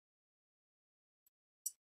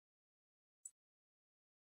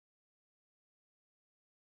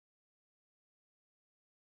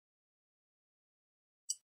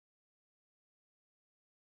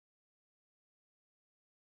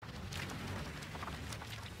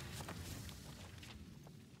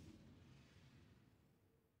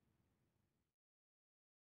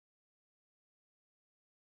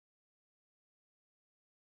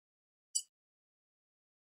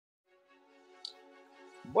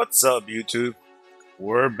What's up, YouTube?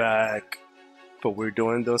 We're back, but we're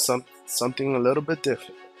doing something a little bit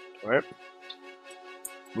different, right?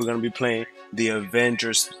 We're gonna be playing the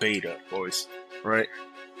Avengers beta, boys, right?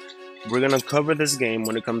 We're gonna cover this game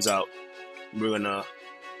when it comes out. We're gonna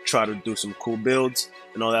try to do some cool builds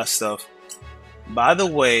and all that stuff. By the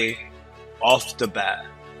way, off the bat,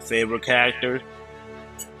 favorite character,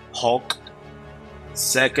 Hulk.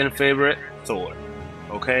 Second favorite, Thor.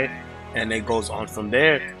 Okay? And it goes on from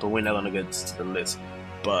there, but we're not gonna get to the list.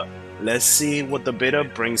 But let's see what the beta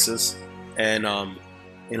brings us. And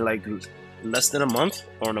in like less than a month,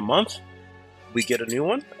 or in a month, we get a new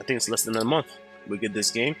one. I think it's less than a month we get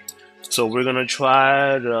this game. So we're gonna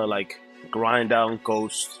try to like grind down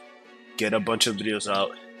Ghost, get a bunch of videos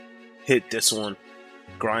out, hit this one,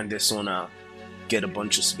 grind this one out, get a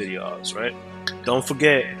bunch of videos, right? Don't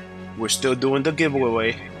forget, we're still doing the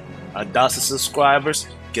giveaway. 1,000 subscribers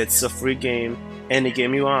gets a free game, any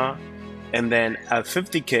game you want. And then at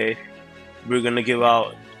 50k, we're gonna give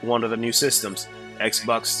out one of the new systems,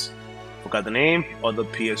 Xbox, forgot the name, or the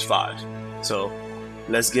PS5. So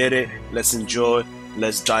let's get it, let's enjoy,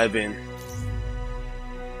 let's dive in.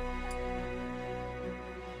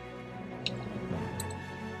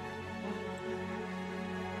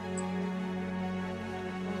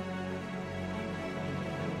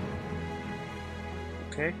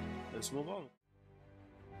 Okay, let's move on.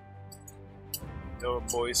 Yo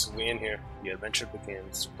boys, we in here. The adventure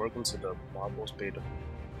begins. Welcome to the Marvel's beta.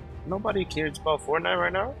 Nobody cares about Fortnite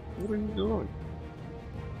right now? What are you doing?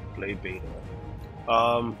 Play beta.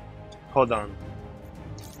 Hold on.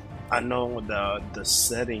 I know the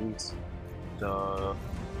settings,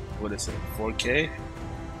 what is it, 4K?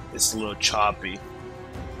 It's a little choppy.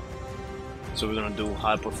 So we're gonna do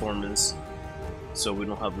high performance so we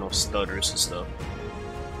don't have no stutters and stuff.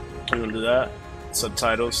 We're gonna do that.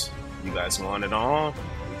 Subtitles. You guys want it on?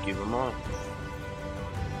 We keep them on.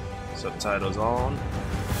 Subtitles on.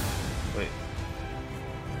 Wait.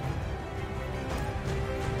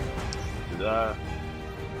 Do that.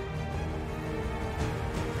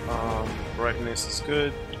 Brightness is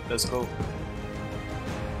good. Let's go.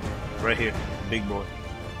 Right here, big boy.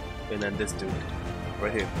 And then this dude.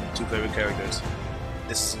 Right here. Two favorite characters.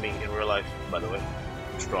 This is me in real life, by the way.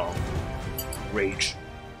 Strong. Rage.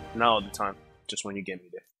 Not all the time. Just when you get me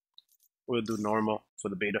there. We'll do normal for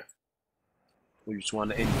the beta. We just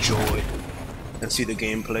want to enjoy and see the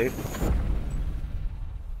gameplay.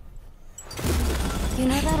 You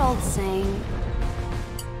know that old saying,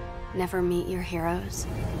 never meet your heroes?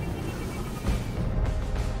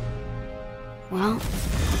 Well,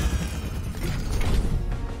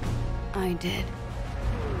 I did.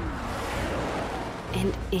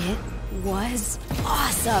 And it was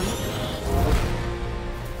awesome!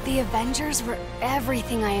 The Avengers were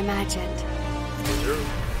everything I imagined.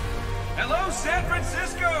 Hello, San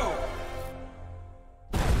Francisco!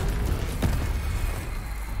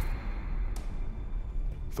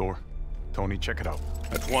 Thor, Tony, check it out.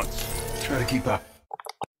 At once. Try to keep up.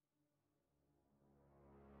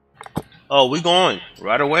 Oh, we going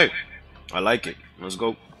right away. I like it. Let's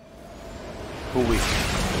go. Who we?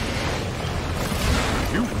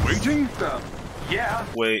 You waiting? Yeah.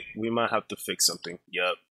 Wait, we might have to fix something.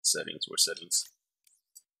 Yup. Settings. Where settings?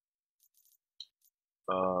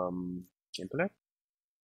 Gameplay?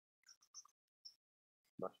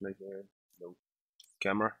 Matchmaker? No.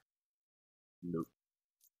 Camera? No.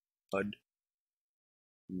 HUD?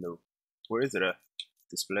 No. Where is it at?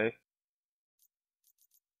 Display?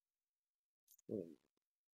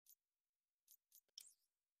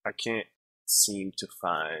 I can't seem to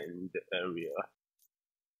find the area.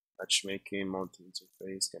 Matchmaking, mounting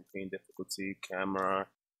interface, campaign difficulty, camera,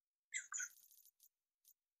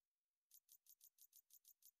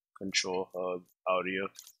 control hub, audio.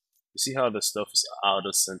 You see how the stuff is out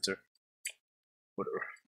of center? Whatever.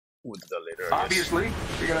 We'll do that later. Obviously,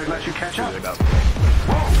 figured I'd let you catch up. Figure it out.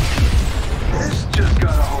 Whoa! This just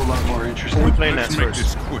got a whole lot more interesting. We play Let's next make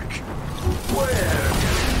first. this quick. Where?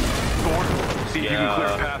 Thor, see if you can clear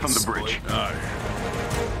a path on the bridge. Aye.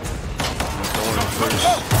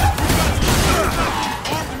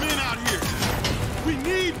 Men out here. We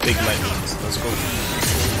need Big lightnings. Let's go.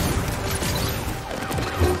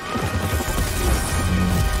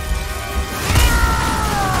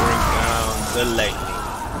 Bring down the lightning.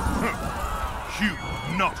 You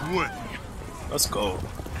not worthy. Let's go.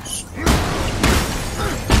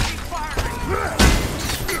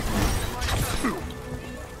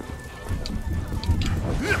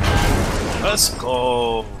 Let's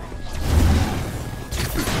go.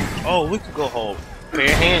 Oh, we could go home.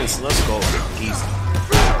 Bare hands. Let's go. Easy.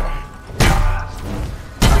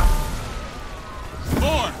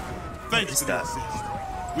 Thor, Thanks is for the that?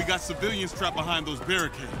 assist. We got civilians trapped behind those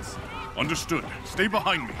barricades. Understood. Stay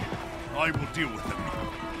behind me. I will deal with them.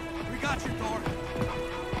 We got you, Thor.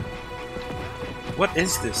 What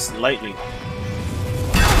is this? Lightning.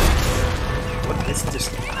 What is this?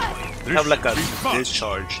 They have like a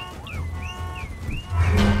discharge.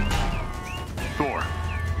 Thor,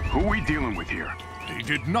 who are we dealing with here? They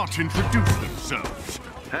did not introduce themselves.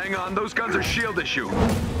 Hang on, those guns are shield issue.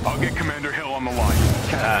 I'll get Commander Hill on the line.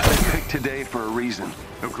 They picked today for a reason.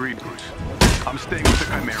 Agreed, Bruce. I'm staying with the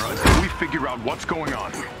Chimera until we figure out what's going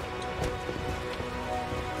on.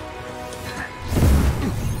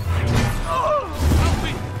 Help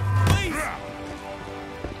me, please.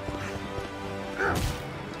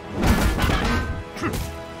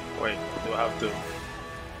 Wait, do I have to?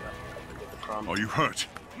 Get the prompt. Are you hurt?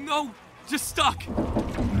 No, just stuck.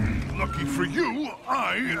 Lucky for you,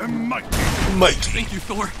 I am mighty. Thank you,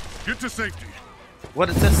 Thor. Get to safety. What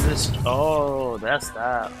is this? Oh, that's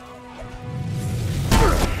that.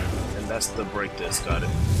 And that's the break disc. Got it.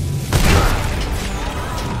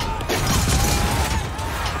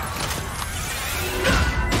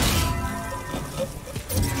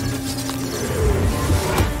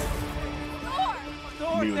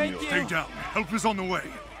 Thor, thank you. Stay down. Help is on the way.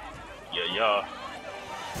 Yeah.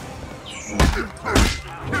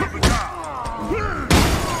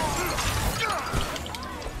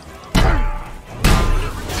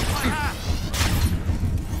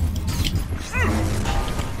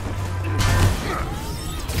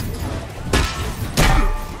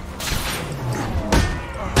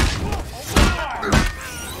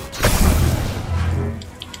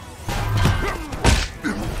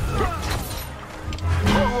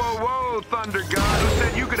 Whoa, Thunder God. Who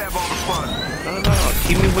said you could have all the fun? No.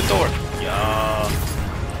 Keep me with Thor. Yeah.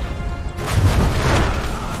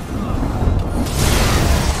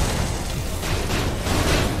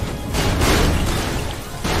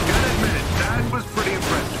 Gotta admit it, that was pretty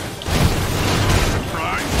impressive.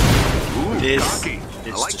 Surprise. Ooh, This cocky. I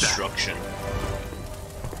is like that. destruction.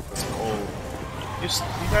 It's cold. You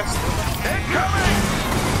guys. Incoming!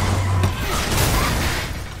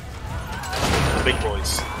 Big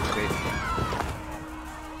boys. Okay.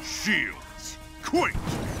 Shields. Quick.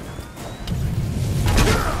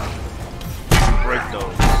 Break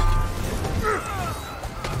those.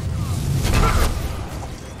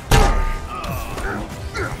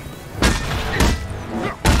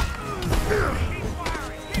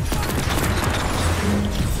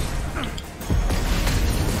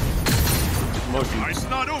 It's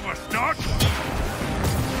not over, Stark.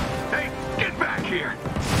 Hey, get back here!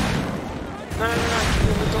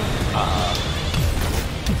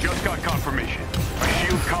 Just got confirmation. A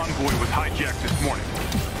shield convoy was hijacked this morning.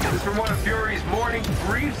 This from one of Fury's morning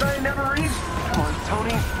briefs I never read? Come on,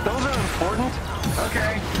 Tony. Those are important.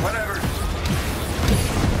 Okay, whatever.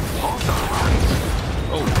 Also,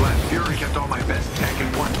 oh, glad Fury kept all my best tech in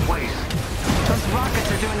one place. Those rockets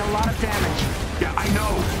are doing a lot of damage. Yeah, I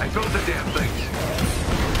know. I built the damn things.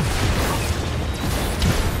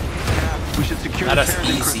 Cap, we should secure Not the as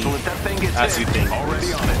Paragon easy crystal if that thing gets as hit. you think.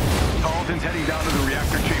 Already on it. Tarleton's heading down to the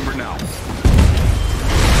reactor chamber now.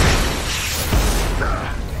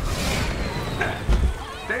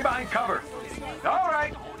 Stay behind cover. All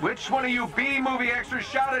right. Which one of you B-movie extras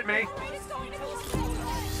shot at me?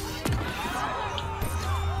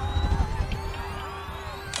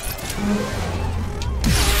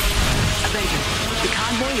 Avengers, the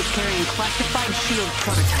convoy is carrying classified shield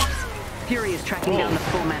prototypes. Fury is tracking down the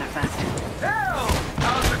full manifest. Hell!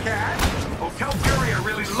 How's the cat? Oh, tell Fury I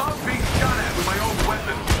really love being shot at with my own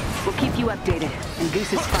weapon. We'll keep you updated, and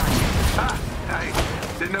Goose is fine. Ah, I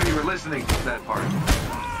didn't know you were listening to that part.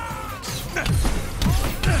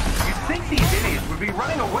 You'd think these idiots would be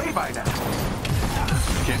running away by now.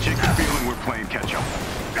 Can't shake the feeling we're playing catch-up.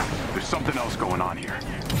 There's something else going on here.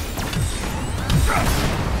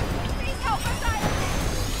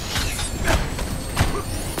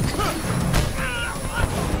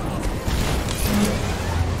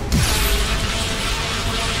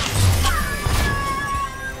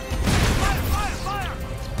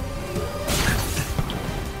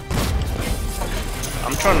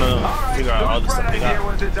 I'm trying to figure out all the stuff they Idea got.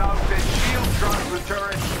 was its outfit shield trunks with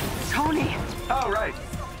turrets. Tony! Oh, right.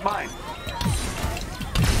 Mine.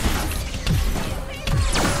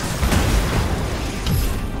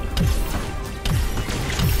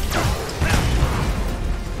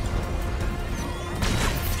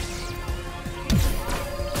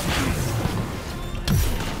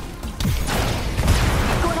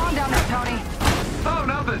 What's going on down there, Tony? Oh,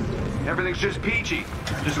 nothing. Everything's just peachy.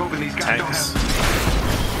 Just hoping these guys Tanks. don't have...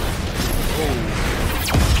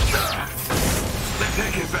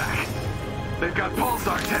 Take it back. They've got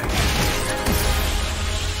pulsar tanks.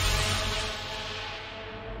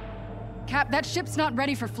 Cap, that ship's not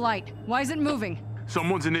ready for flight. Why is it moving?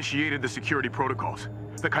 Someone's initiated the security protocols.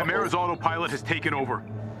 The Chimera's autopilot has taken over.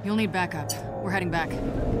 You'll need backup. We're heading back.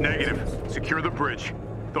 Negative. Secure the bridge.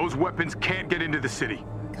 Those weapons can't get into the city.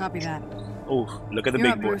 Copy that. Oh, look at the You're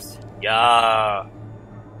big up, boy. Bruce. Yeah.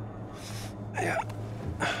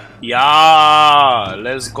 Yeah.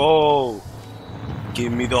 Let's go.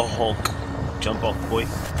 Give me the Hulk. Jump off, boy.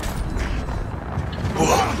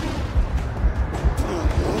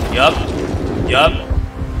 Yup. Yup.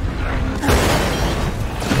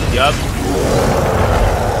 Yup.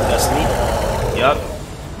 That's me. Yup.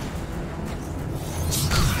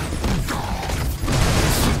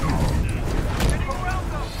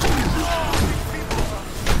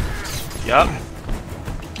 Yup.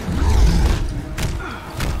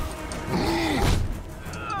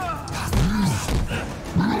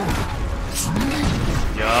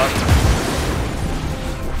 Yup.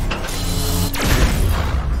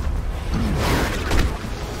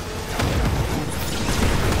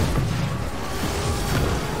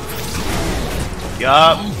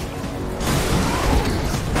 Yup.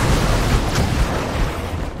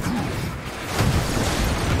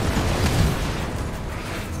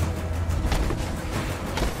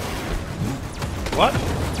 What?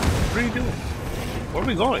 What are you doing? Where are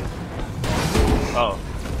we going? Oh.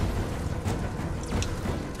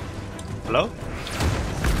 Hello?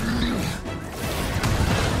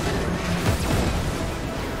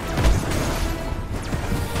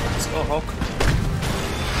 Let's go, Hulk.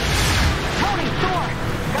 Tony, Thor!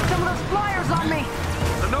 Got some of those flyers on me!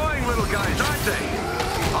 Annoying little guys, aren't they?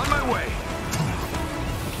 On my way.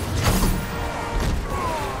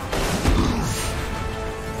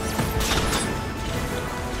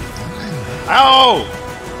 Ow!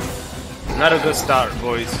 Not a good start,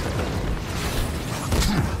 boys.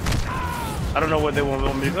 I don't know where they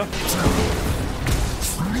want me to go.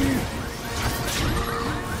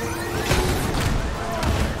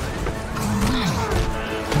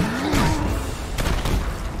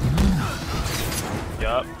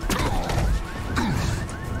 Yup.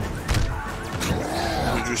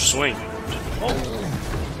 You just swing. Oh.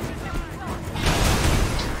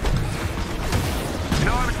 You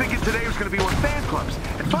know, I was thinking today was going to be more fan clubs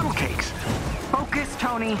and funnel cakes. Focus,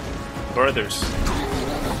 Tony. Brothers.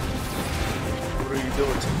 What are you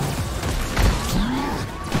doing to me?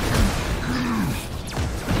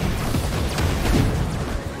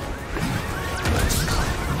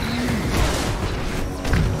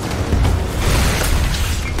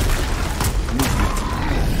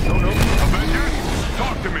 Avengers,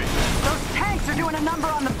 talk to me. Those tanks are doing a number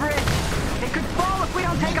on the bridge. They could fall if we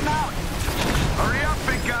don't take them out. Hurry up,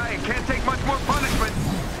 big guy. It can't take much more punishment.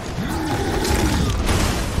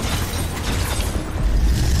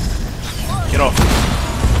 Get off.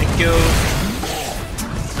 Thank you.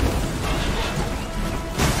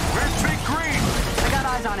 Where's Big Green? I got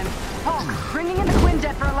eyes on him. Hulk, bringing in the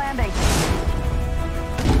Quinjet for a landing.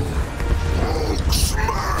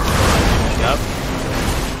 Yep.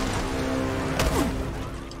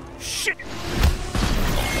 Shit.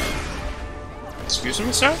 Excuse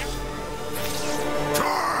me, sir?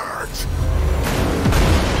 Charge!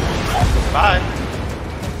 Bye.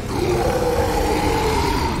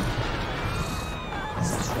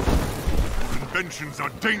 Inventions are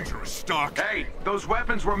dangerous, Stark. Hey, those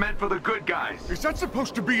weapons were meant for the good guys. Is that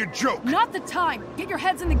supposed to be a joke? Not the time! Get your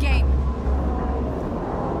heads in the game!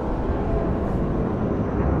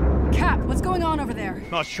 Cap, what's going on over there?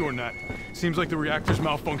 Not sure, Nat. Seems like the reactor's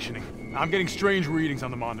malfunctioning. I'm getting strange readings on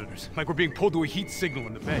the monitors, like we're being pulled to a heat signal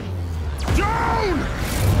in the bay. Down!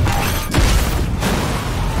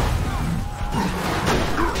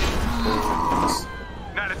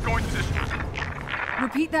 Nat, it's going to this.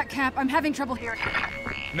 Repeat that, Cap. I'm having trouble hearing.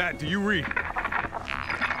 Nat, do you read?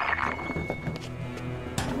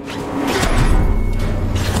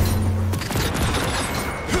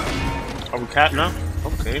 Are we cat now?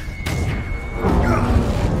 Okay.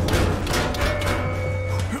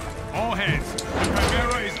 All hands. The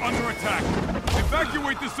Chimera is under attack.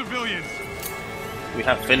 Evacuate the civilians. We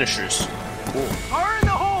have finishers. Cool. Fire in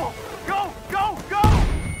the hole! Go, go, go!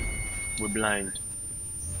 We're blind.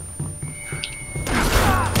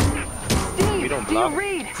 Steve, We don't do block. you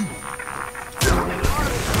read?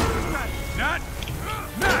 Nat!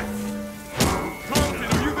 Nat! Carlton,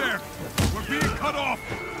 are you there? We're being cut off.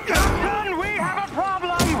 Son, we have a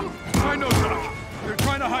problem! I know, Doc. They're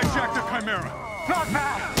trying to hijack the Chimera. Not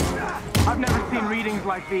bad. I've never seen readings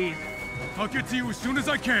like these. I'll get to you as soon as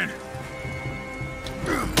I can.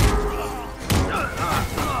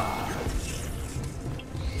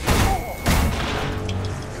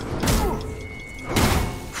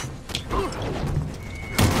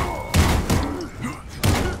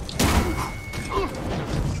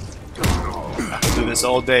 this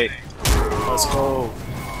all day. Let's go.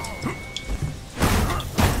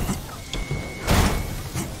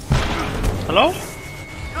 Hello?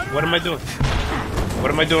 What am I doing? What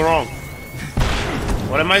am I doing wrong?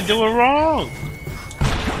 What am I doing wrong?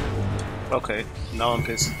 Okay, now I'm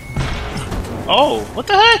pissed. Oh, what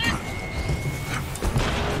the heck?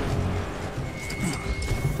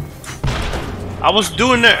 I was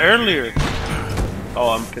doing that earlier. Oh,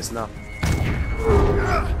 I'm pissed now.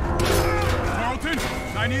 Carlton,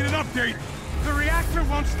 I need an update. The reactor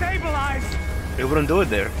won't stabilize. It wouldn't do it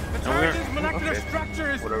there. The turret's molecular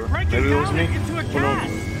structure is Whatever. breaking Maybe it was down me. into a Who knows? gas.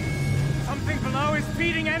 Something below is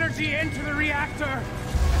feeding energy into the reactor.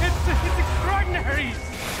 It's extraordinary.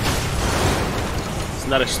 It's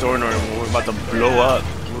not extraordinary when we're about to blow up.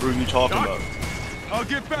 What are you talking Doc, about? I'll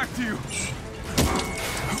get back to you.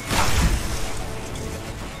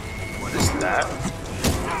 What is that?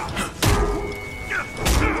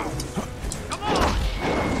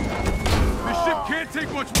 This ship can't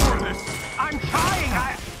take much more of this. I'm trying.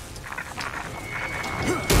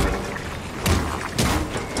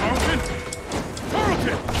 Carlton!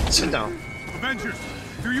 Sit down. Avengers,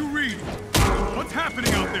 do you read? What's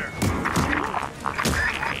happening out there?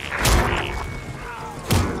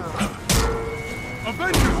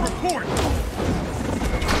 Avengers, report!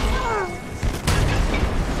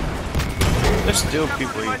 There's still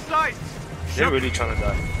people here. They're really trying to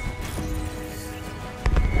die.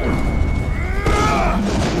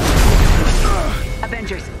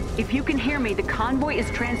 Avengers, if you can hear me, the convoy is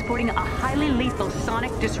transporting a highly lethal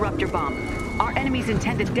sonic disruptor bomb. Our enemies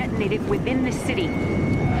intend to detonate it within the city.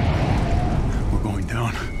 We're going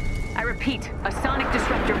down. I repeat, a sonic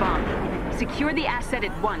disruptor bomb. Secure the asset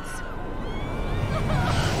at once.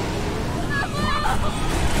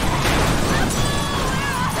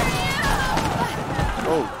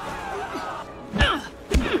 Oh,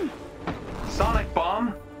 Sonic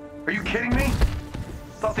bomb? Are you kidding me?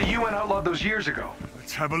 Thought the UN outlawed those years ago.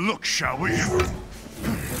 Let's have a look, shall we?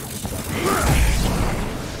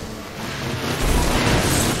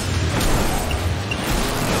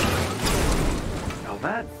 Now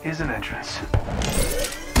that is an entrance.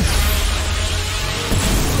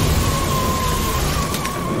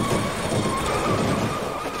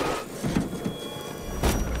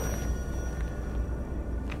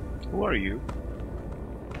 who are you?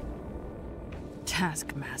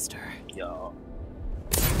 Taskmaster. Yo.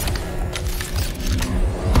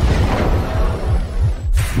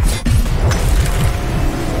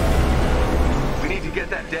 We need to get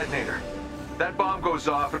that detonator. That bomb goes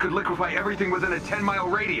off, it could liquefy everything within a 10-mile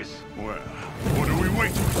radius. Well, what are we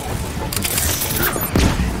waiting for?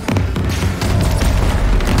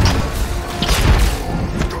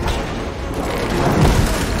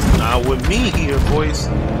 Not with me here, boys.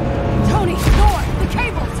 Tony, Thor, the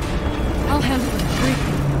cables! I'll handle the big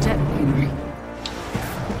detonator.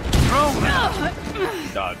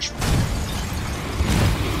 Dodge.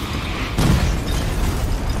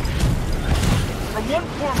 From one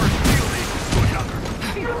former field agent to another,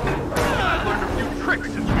 I've learned a few tricks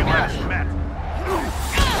since we last met.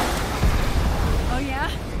 Oh yeah?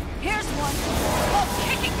 Here's one. Oh,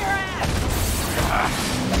 kicking your ass!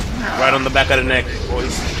 Right on the back of the neck,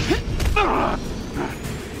 boys.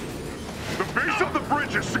 The base of the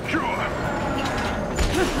bridge is secure.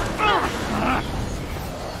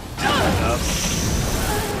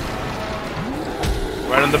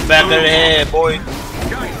 Right on the back of the head, boy.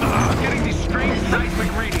 Guys, I'm getting these strange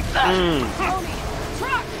seismic readings. Tony,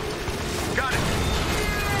 truck! Got it.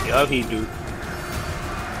 Yup, he do.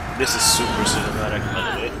 This is super cinematic, by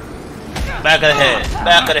the way. Back of the head,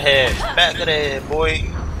 back of the head, back of the head, boy.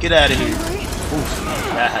 Get out of here. Oof,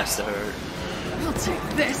 that has to hurt. I'll take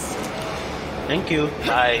this. Thank you.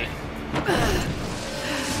 Bye.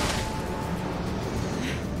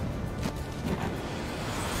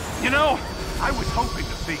 You know, I was hoping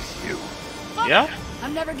to face you. Yeah?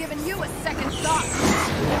 I'm never giving you a second thought.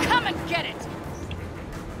 Come and get it.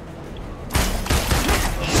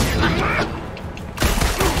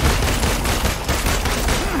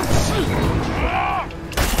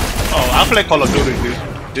 Oh, I play Call of Duty, dude.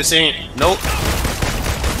 This ain't, nope.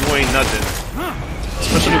 You ain't nothing.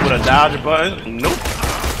 Especially with a dodge button. Nope.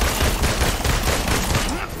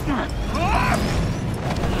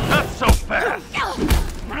 Not so fast.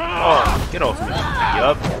 Oh, get off me.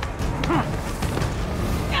 Yup.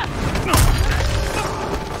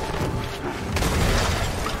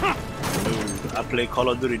 Dude, I play Call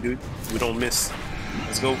of Duty, dude. We don't miss.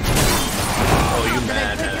 Let's go. Oh, you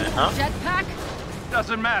mad, huh? Jetpack?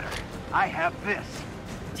 Doesn't matter. I have this.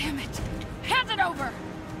 Damn it. Hand it over.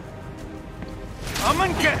 Come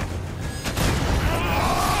and get it.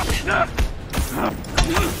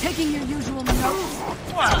 Taking your usual notes? Now,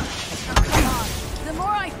 come on. The more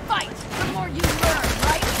I fight, the more you learn,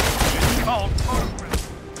 right? It's called photograph.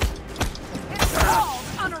 It's called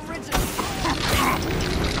unoriginal.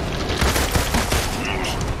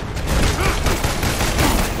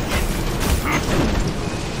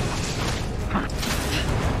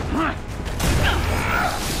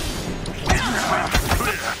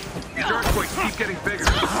 These earthquakes keep getting bigger.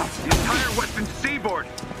 The entire western seaboard.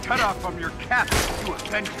 Cut off from your captain, you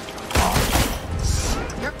Avengers.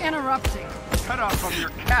 You're interrupting. Cut off from your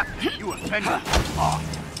captain, you Avengers.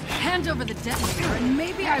 Hand over the detonator, and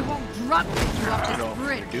maybe I won't drop kick you off this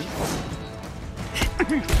bridge.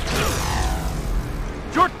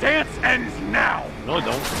 Your dance ends now. No, it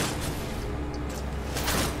don't.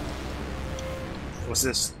 What's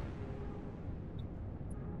this?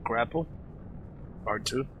 Grapple?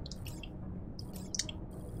 R2?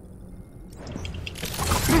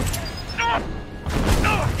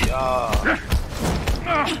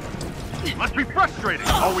 Must be frustrating.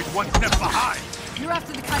 Always one step behind. You're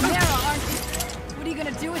after the Chimera, aren't you? What are you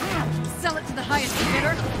gonna do with it? Sell it to the highest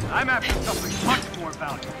bidder? I'm after something much more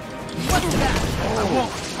valuable. What's that? I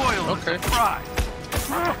won't spoil the surprise.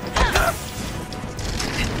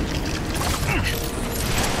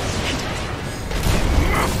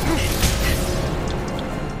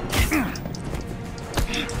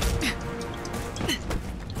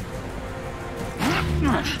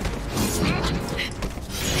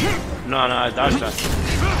 No, I dodged that.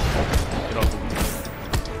 Get off.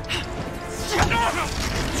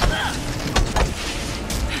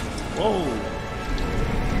 Whoa.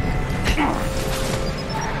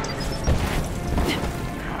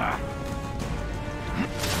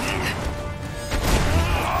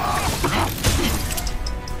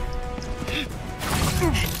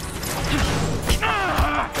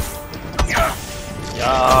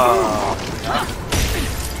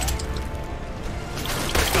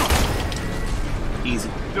 Easy.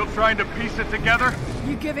 Still trying to piece it together?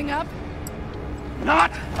 You giving up?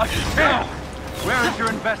 Not a chance! Where has your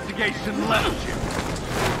investigation left you?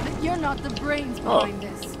 That you're not the brains behind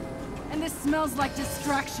this. And this smells like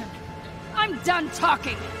distraction. I'm done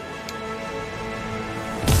talking!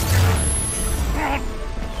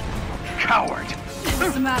 Coward!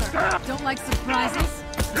 What's the matter? Don't like surprises?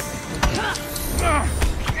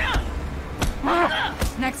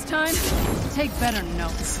 Next time, take better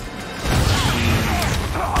notes.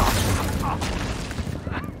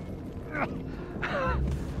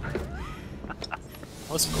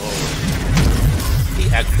 Let's go.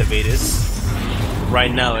 Deactivate it.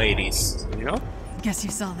 Right now, 80s. You know? Guess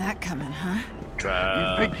you saw that coming, huh?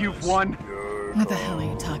 You think you've won? What the hell are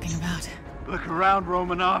you talking about? Look around,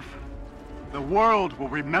 Romanov. The world will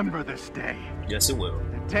remember this day. Yes, it will.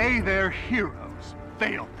 The day their heroes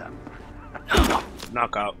failed them.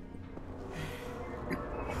 Knockout.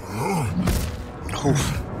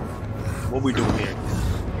 What we doing here?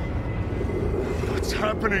 What's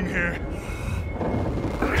happening here?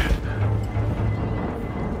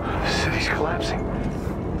 The city's collapsing.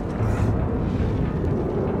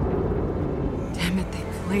 Damn it, they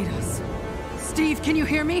played us. Steve, can you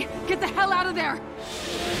hear me? Get the hell out of there!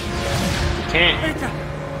 Can't.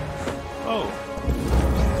 Oh.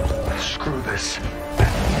 Screw this.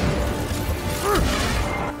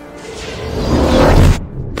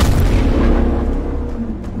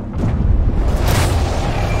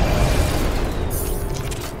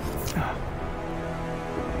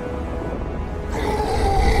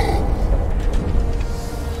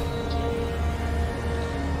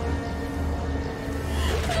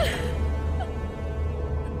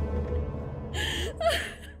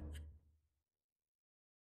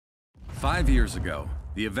 5 years ago,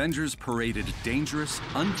 the Avengers paraded dangerous,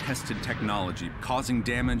 untested technology causing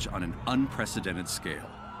damage on an unprecedented scale.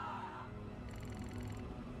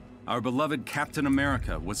 Our beloved Captain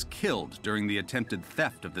America was killed during the attempted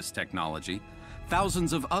theft of this technology.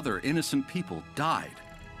 Thousands of other innocent people died,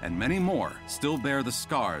 and many more still bear the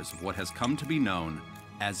scars of what has come to be known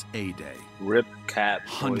as A-Day. Rip Cap.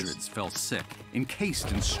 Hundreds fell sick,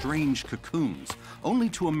 encased in strange cocoons, only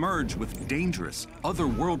to emerge with dangerous,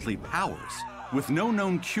 otherworldly powers. With no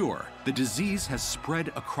known cure, the disease has spread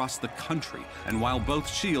across the country, and while both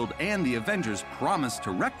S.H.I.E.L.D. and the Avengers promised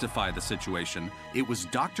to rectify the situation, it was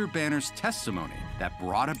Dr. Banner's testimony that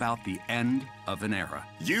brought about the end of an era.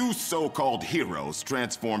 You so-called heroes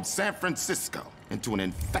transformed San Francisco into an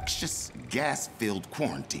infectious, gas-filled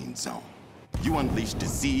quarantine zone. You unleashed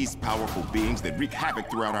diseased, powerful beings that wreak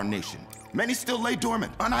havoc throughout our nation. Many still lay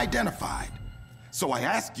dormant, unidentified. So I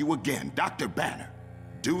ask you again, Dr. Banner,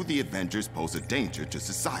 do the Avengers pose a danger to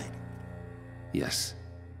society? Yes.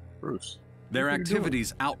 Bruce. Their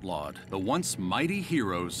activities outlawed, the once mighty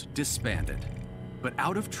heroes disbanded. But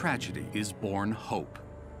out of tragedy is born hope.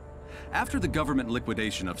 After the government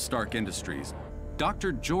liquidation of Stark Industries,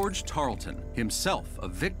 Dr. George Tarleton, himself a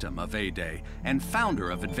victim of A-Day and founder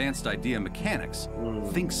of Advanced Idea Mechanics,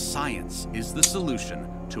 thinks science is the solution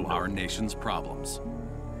to our nation's problems.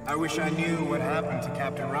 I wish I knew what happened to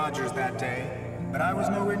Captain Rogers that day, but I was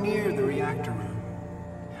nowhere near the reactor room.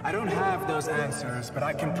 I don't have those answers, but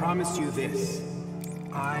I can promise you this.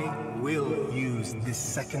 I will use this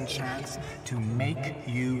second chance to make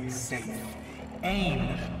you safe.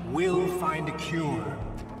 AIM will find a cure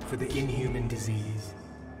for the inhuman disease.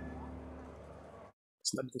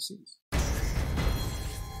 It's not a disease.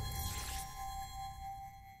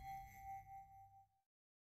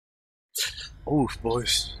 Oof,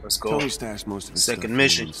 boys, let's go. Tony stashed most of his second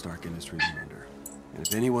mission in Stark Industries under. And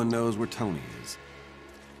if anyone knows where Tony is,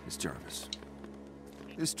 it's Jarvis.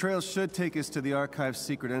 This trail should take us to the Archive's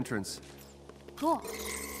secret entrance. Cool.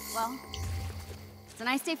 Well, it's a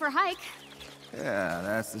nice day for a hike. Yeah,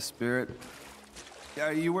 that's the spirit.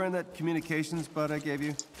 Are you wearing that communications bud I gave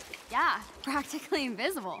you? Yeah, practically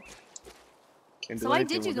invisible. Can't So do why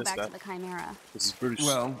anything did you with go this back guy. to the Chimera? This is Bruce.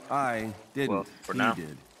 Well, I didn't. Well, for he now.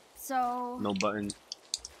 did. So... No button.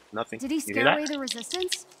 Nothing. Did he You hear scare that? away the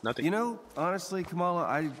resistance? Nothing. You know, honestly, Kamala,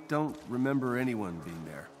 I don't remember anyone being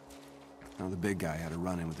there. Now, the big guy had a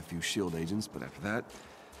run-in with a few S.H.I.E.L.D. agents, but after that,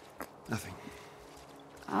 nothing.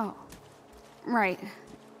 Oh. Right.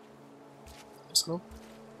 Let's go.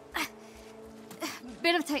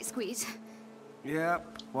 Bit of tight squeeze. Yeah,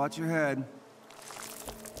 watch your head.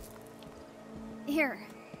 Here.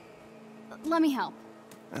 Let me help.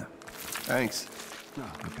 Thanks.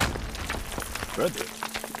 Oh, okay. Brother.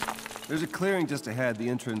 There's a clearing just ahead. The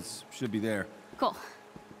entrance should be there. Cool.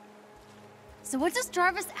 So what does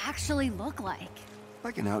Jarvis actually look like?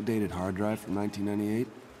 Like an outdated hard drive from 1998.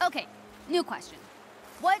 Okay, new question.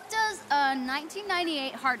 What does a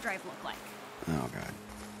 1998 hard drive look like? Oh, God.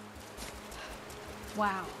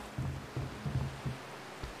 Wow.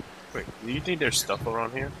 Wait, do you think there's stuff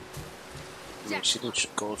around here? I mean, Yeah. she didn't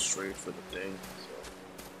go straight for the thing, so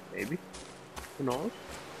maybe. Who knows?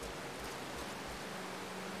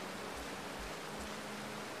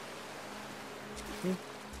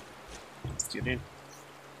 Let's get in.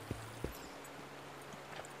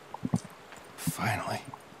 Finally.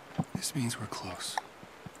 This means we're close.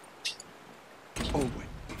 Oh,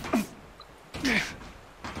 wait.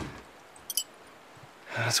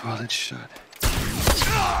 That's well it should.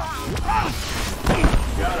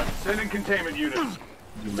 Got it. Send in containment units.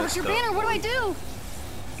 You messed Dr. up. Banner, what do I do?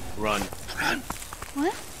 Run.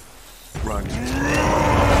 What? Run.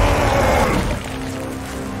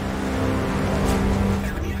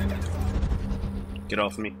 Get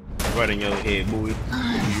off me. Right in your head, boy.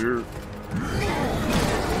 You're...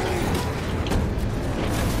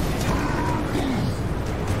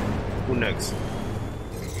 Who next?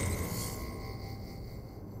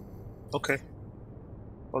 Okay.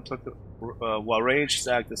 While rage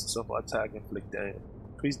act as a self-attack, inflict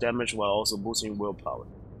increased damage while also boosting willpower.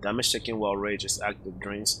 Damage taken while rage is active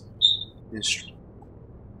drains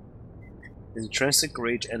intrinsic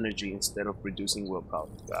rage energy instead of reducing willpower.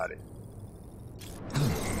 Got it.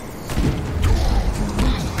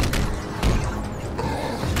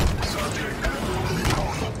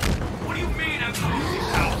 What do you mean I'm losing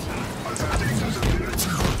health?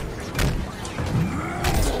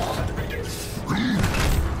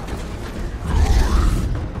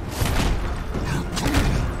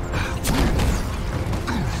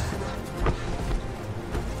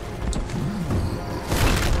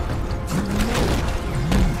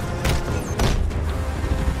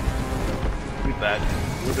 Back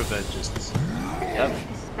with Avengers. Yep.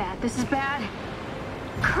 This is bad. This is bad.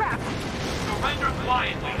 Crap! Surrender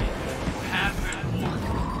quietly. Have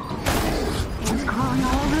It's crawling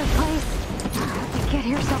all over the place. How did it get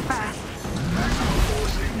here so fast?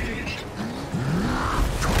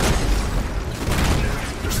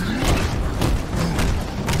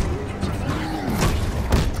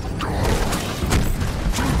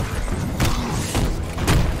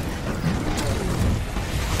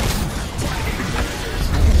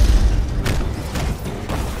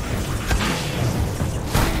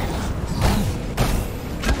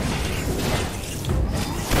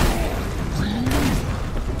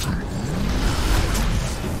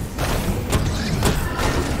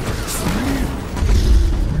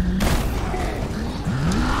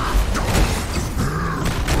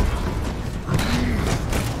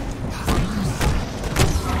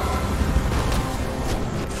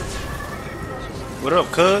 What up,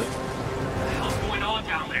 cuz? What the hell's going on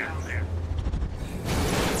down there?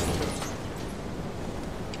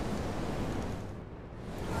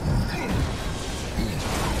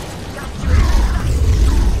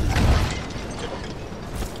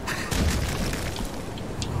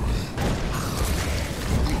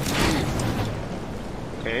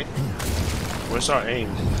 Where's our aim?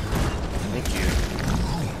 Thank you.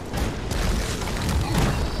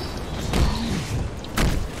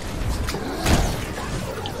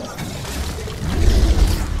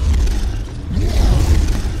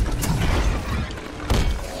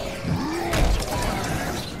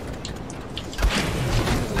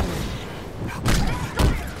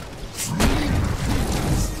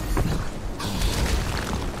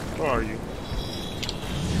 Where are you?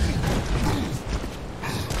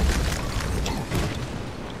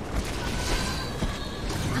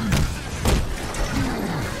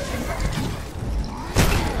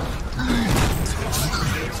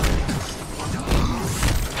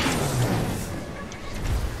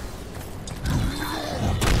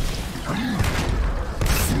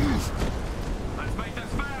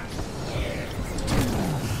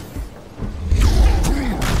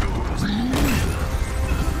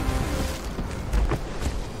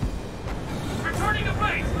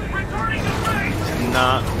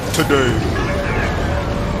 Not today.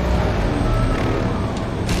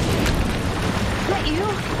 That you?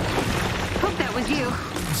 Hope that was you.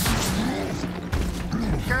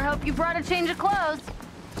 Sure hope you brought a change of clothes.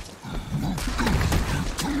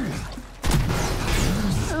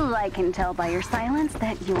 Ooh, I can tell by your silence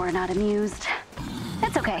that you're not amused.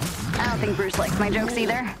 That's okay. I don't think Bruce likes my jokes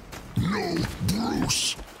either. No,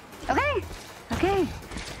 Bruce. Okay. Okay.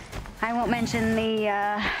 I won't mention the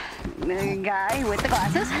guy with the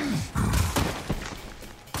glasses.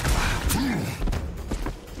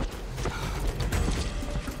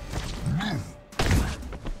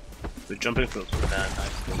 The jumping fields were that nice.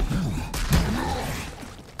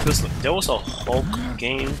 There was a Hulk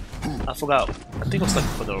game. I forgot. I think it was like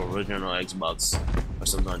for the original Xbox or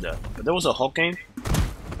something like that. But there was a Hulk game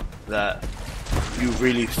that you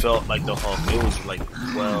really felt like the Hulk. It was like,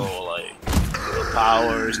 well, like the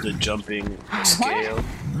powers, the jumping scale. What?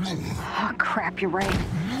 Oh crap, you're right.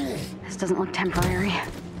 This doesn't look temporary.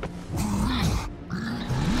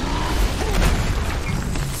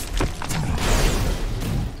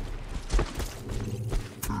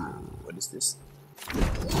 What is this?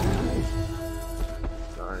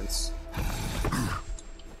 Nice.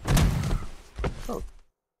 Oh.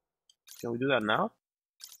 Can we do that now?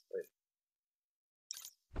 Wait.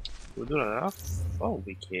 We'll do that now? Oh,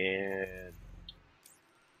 we can.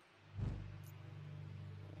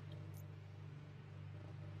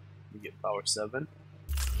 We get power 7.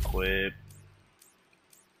 Equip.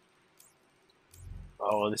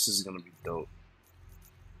 Oh, this is gonna be dope.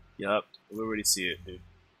 Yup, we already see it, dude.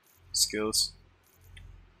 Skills.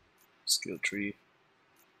 Skill tree.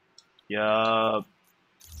 Yup.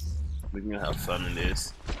 We're gonna have fun in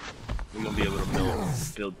this. We're gonna be able to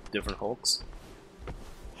build different Hulks.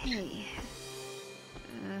 Hey.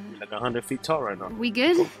 Like 100 feet tall right now. We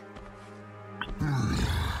good?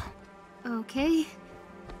 Okay.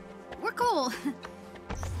 We're cool.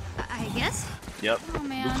 I guess? Yep. Oh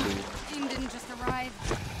man, Team didn't just arrive.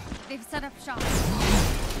 They've set up shop.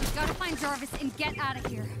 We've got to find Jarvis and get out of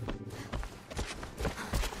here.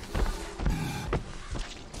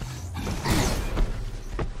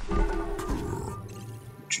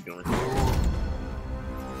 What you doing?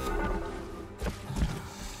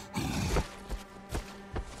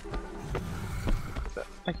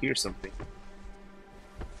 I hear something.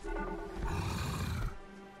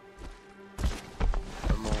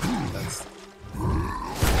 Come on, that's...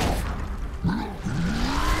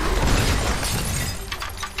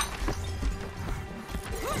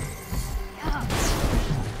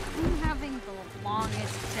 I'm having the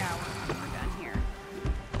longest shower ever done here.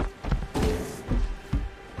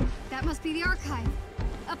 That must be the archive.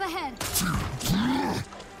 Up ahead.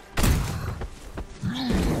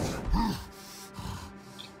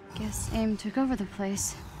 Guess AIM took over the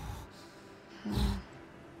place.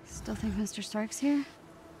 Still think Mr. Stark's here?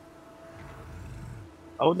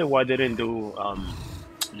 I wonder why they didn't do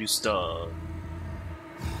use the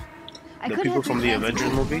people from the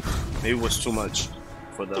Avengers movie. Maybe it was too much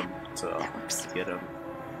for them to get them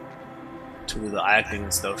to do the acting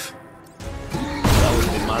and stuff. That would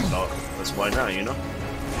be my thought. That's why not, you know?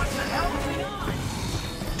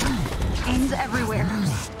 AIM's everywhere.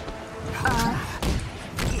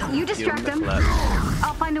 You distract them.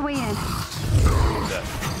 I'll find a way in.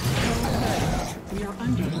 We are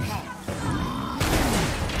under attack.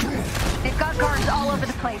 They've got guards all over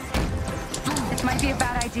the place. This might be a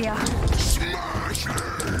bad idea.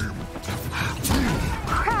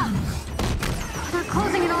 Crap! They're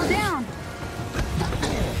closing it all down.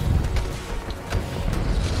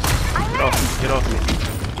 Get off me.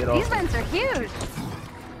 Get off. These vents are huge.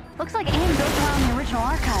 Looks like AIM built around the original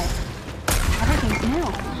archive. Everything's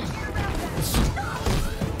new.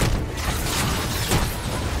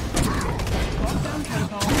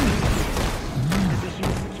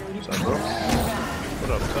 What's up, bro?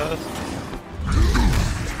 What up, cuz?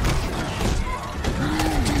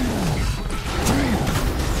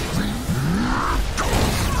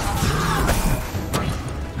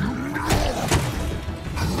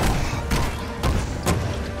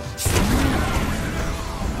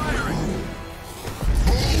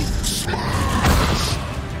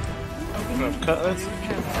 Cuz.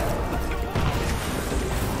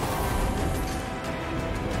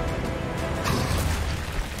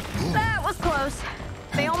 That was close.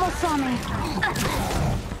 They almost saw me.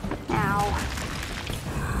 Ow.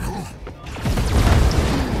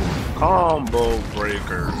 Combo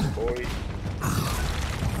breaker, boy.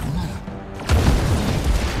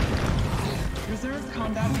 Reserve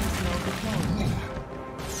combat personnel deployed.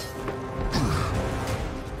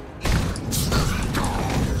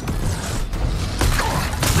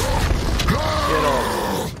 Get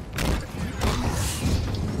off.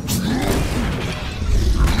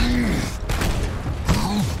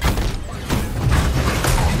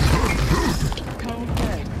 Code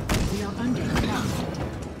red. We are under attack.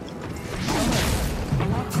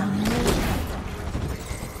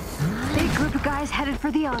 Big group of guys headed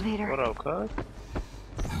for the elevator. What up, cuz?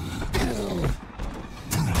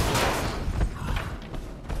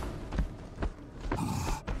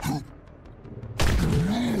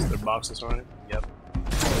 Is there boxes on it? Yep.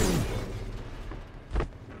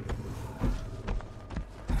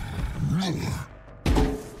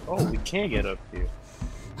 Oh, we can get up here.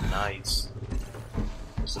 Nice.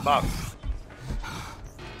 What's the box?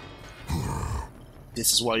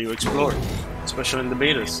 This is why you explore, especially in the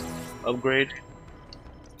betas. Upgrade,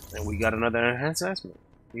 and we got another enhancement.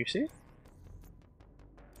 You see?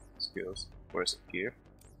 Skills. Where's it? Gear?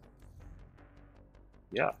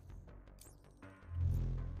 Yeah.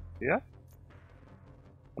 Yeah. I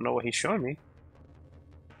don't know what he's showing me,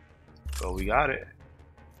 but we got it.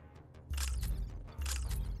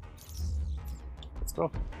 Let's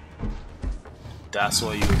go. That's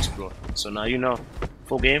why you explore. So now you know.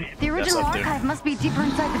 Full game. The original archive must be deeper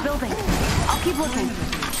inside the building. I'll keep looking.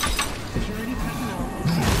 Security personnel.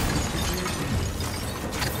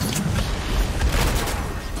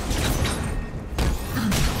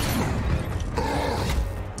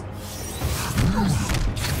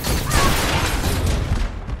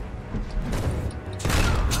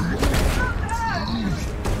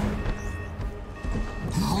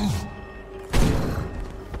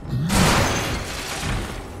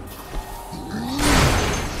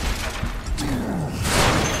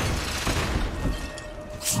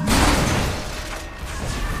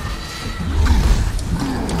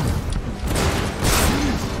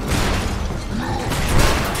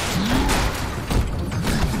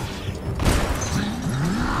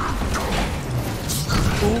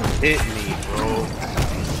 Hit me, bro.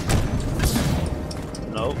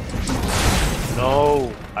 No.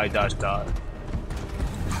 No. I dodged that.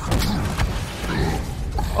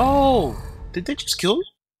 Oh! Did they just kill me?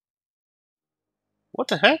 What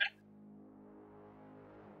the heck?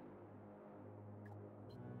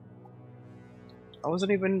 I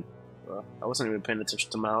wasn't even paying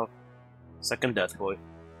attention to my health. Second death, boy.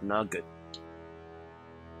 Not good.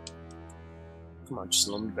 Come on, just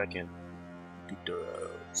let me back in.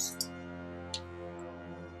 Eidos.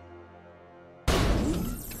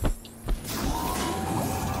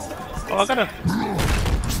 Oh, I gotta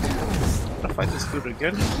fight this dude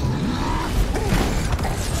again.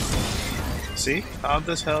 See? How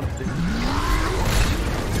this help?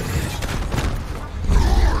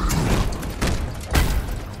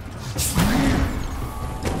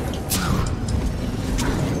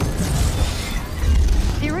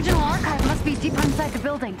 The original archive must be deeper inside the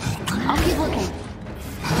building. I'll keep looking.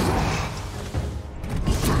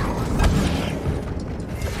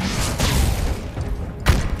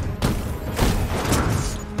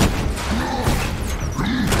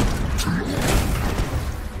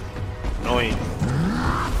 Annoying.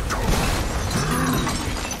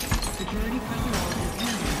 Security personnel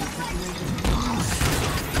is handling the situation.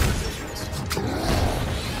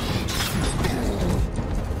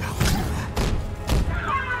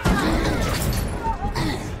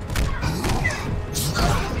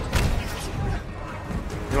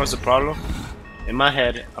 You know what's the problem? In my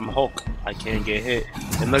head, I'm Hulk. I can't get hit.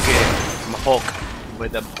 And look at it, I'm a Hulk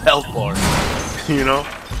with a belt bar. You know?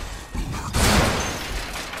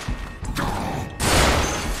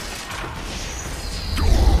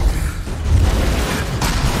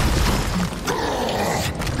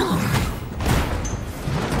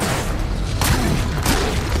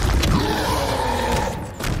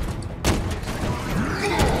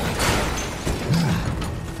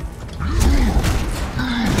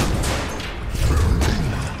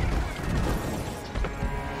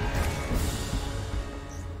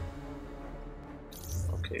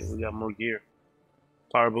 got more gear.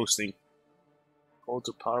 Power boosting. Hold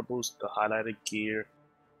to power boost the highlighted gear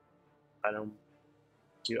item.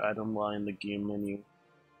 Gear item while in the gear menu.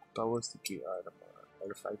 That was the gear item.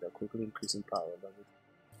 Artifact that quickly increasing power level.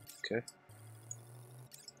 Okay.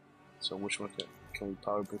 So which one can we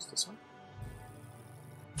power boost this one?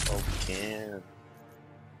 Oh, we can.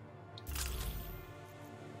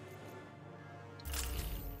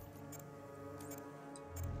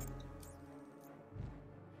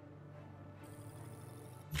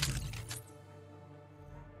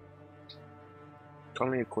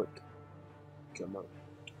 Currently equipped. Come on.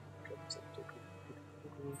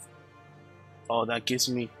 Oh, that gives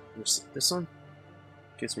me this one.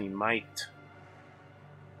 Gives me might.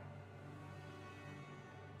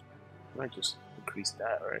 I might just increase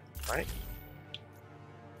that, right? Right?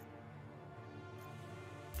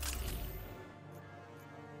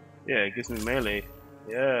 Yeah, it gives me melee.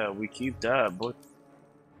 Yeah, we keep that, but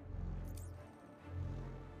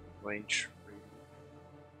range.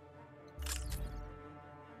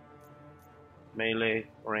 Melee,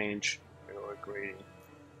 range, heroic rating.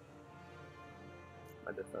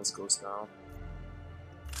 My defense goes down.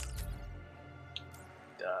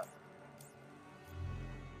 That.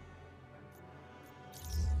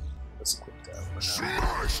 Let's equip that for now.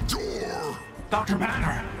 Smash door! Dr.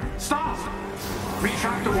 Banner, stop!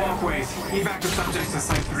 Retract the walkways. Evac the subjects to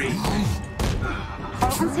Site 3.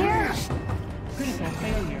 Bolton's here? Critical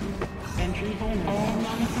failure. Entry only. All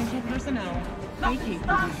non-essential personnel. Vacate.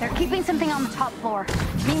 They're keeping something on the top floor.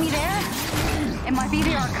 Meet me there? It might be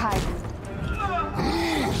the archive.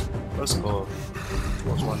 Let's go.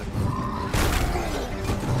 What's one?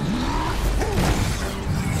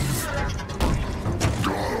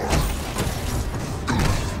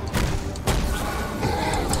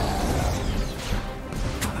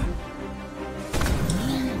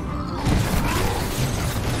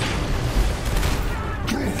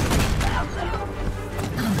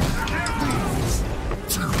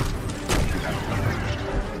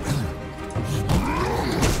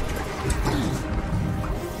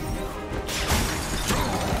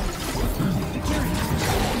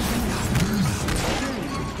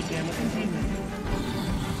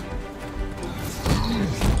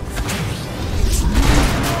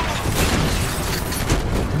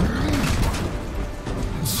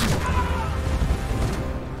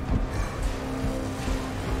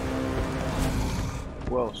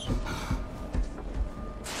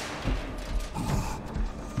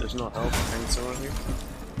 There's no help things around here.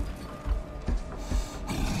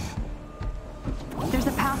 There's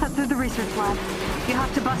a path up through the research lab. You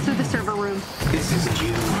have to bust through the server room. This isn't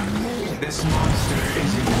you. This monster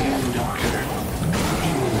isn't you, Doctor.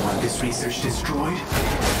 He will want this research destroyed.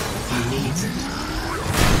 He needs it.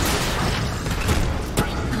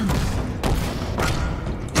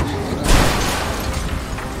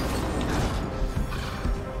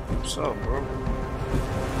 What's up, bro?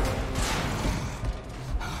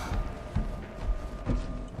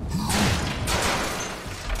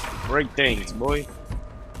 Break things, boy.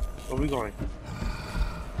 Where we going?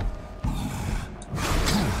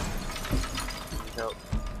 Help.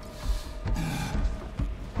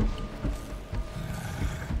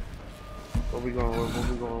 Where we going? Where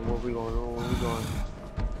we going? Where we going? Where we going?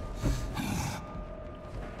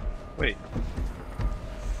 Wait.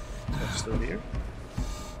 I'm still here?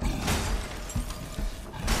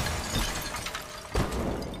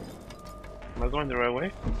 Am I going the right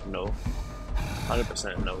way? No.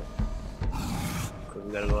 100% no. Cause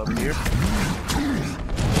we gotta go up here.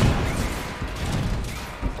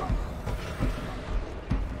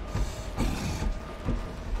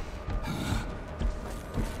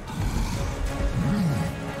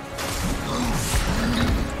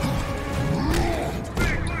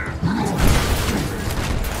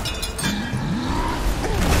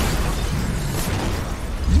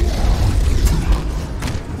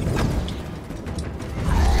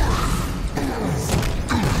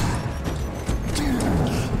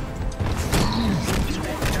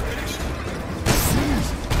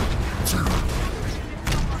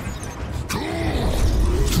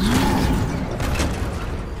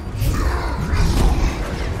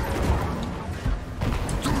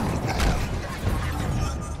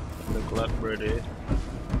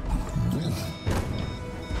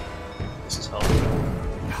 This is helpful.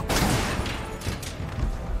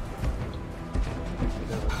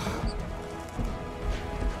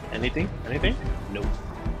 Anything? Anything? Nope.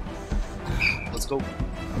 Let's go.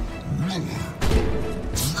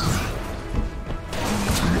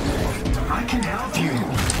 I can help you.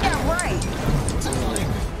 Yeah, right.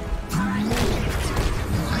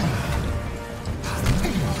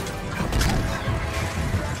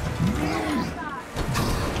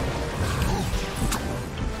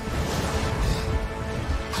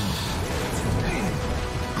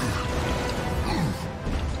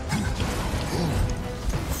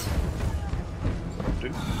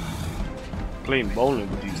 playing bowling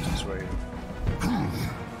with these dudes right here.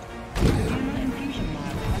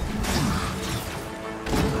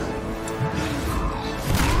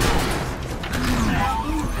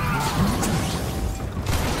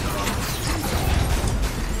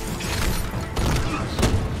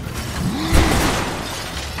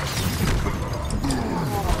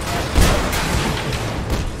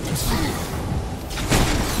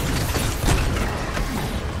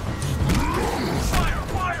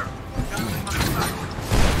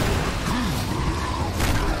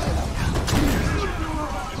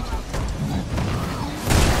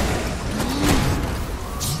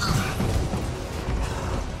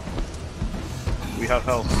 Have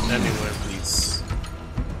help anywhere, please.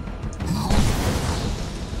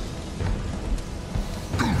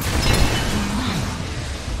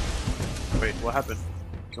 Wait, what happened?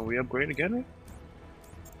 Can we upgrade again?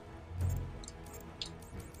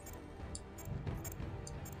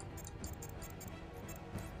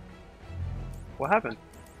 What happened?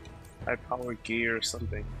 High power gear or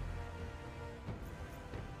something.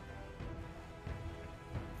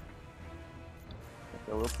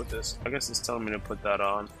 Okay, we'll put this. I guess it's telling me to put that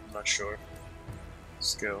on. I'm not sure.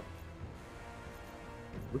 Skill.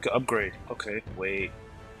 We could upgrade. Okay, wait.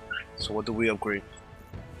 So what do we upgrade?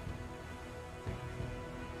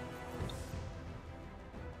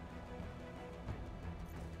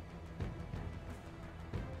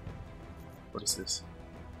 What is this?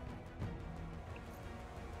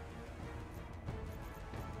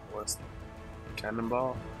 What's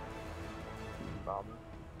cannonball? Bomber.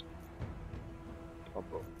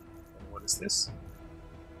 Purple. And what is this?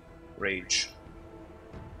 Rage.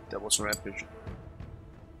 Devil's Rampage.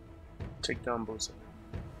 Take down both.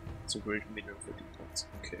 It's a great meter of 50 points.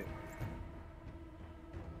 Okay.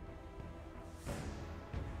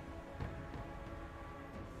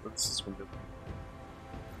 What does this one do?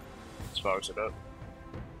 As far as it up.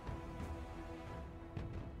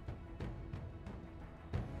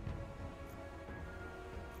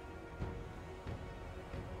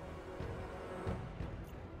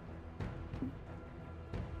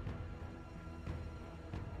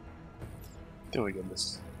 There we go,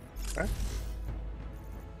 this. Alright.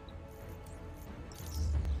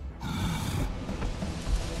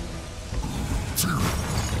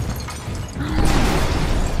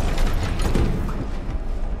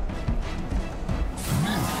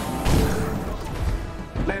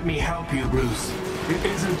 Let me help you, Bruce. It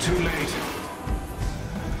isn't too late.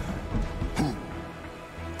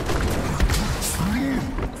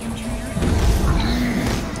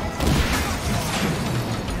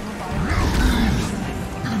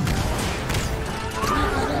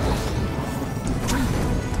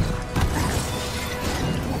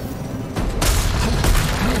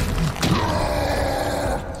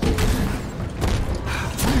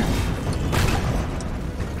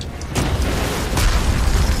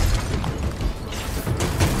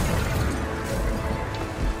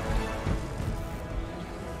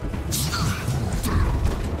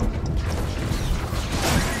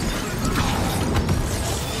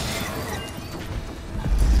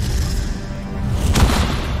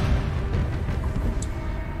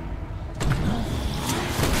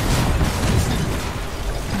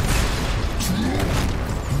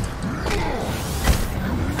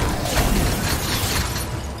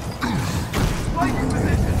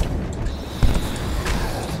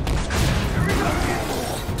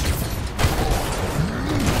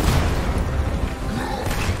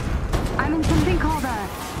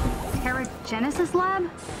 Genesis lab?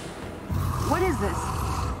 What is this?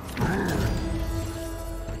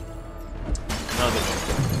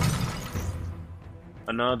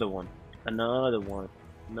 Another one. Another one.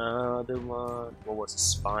 Another one. What was it?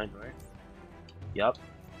 Spine, right? Yup.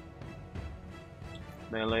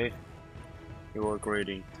 Melee. You're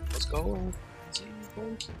upgrading. Let's go.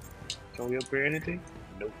 Can we upgrade anything?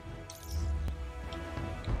 Nope.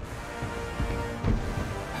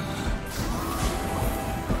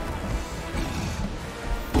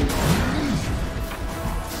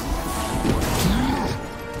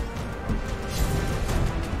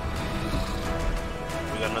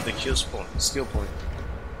 Another skill point.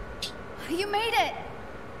 You made it!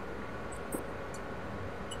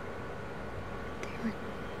 They were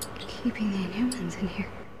keeping the Inhumans in here.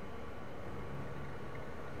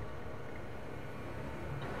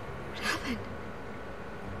 What happened?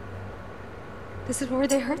 This is where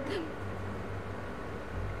they hurt them.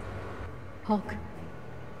 Hulk.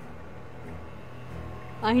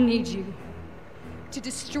 I need you to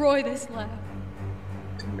destroy this lab.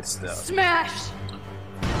 Smash!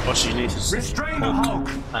 All she needs is restrain the Hulk.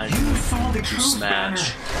 And you saw the truth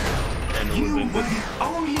smash. banner. And you were the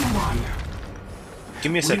only one.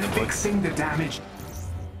 Give me a second, We're fixing the damage.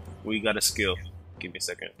 We got a skill. Give me a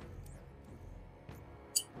second.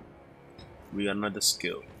 We got another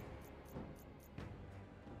skill.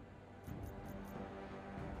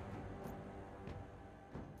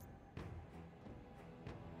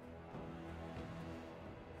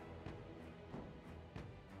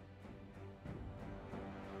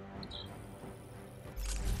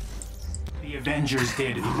 The Avengers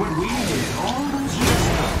did what we did all those years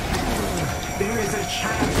ago. There is a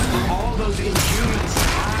chance for all those Inhumans to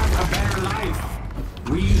have a better life.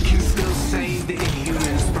 We can still save the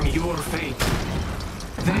Inhumans from your fate.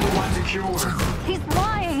 They want a cure. He's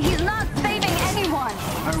lying. He's not saving anyone.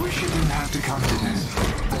 I wish it didn't have to come to this.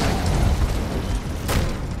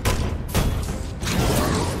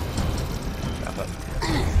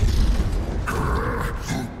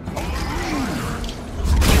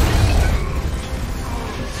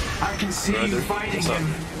 I can see you fighting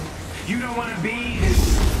him. You don't want to be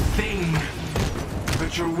his thing,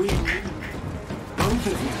 but you're weak. Both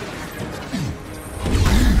of you.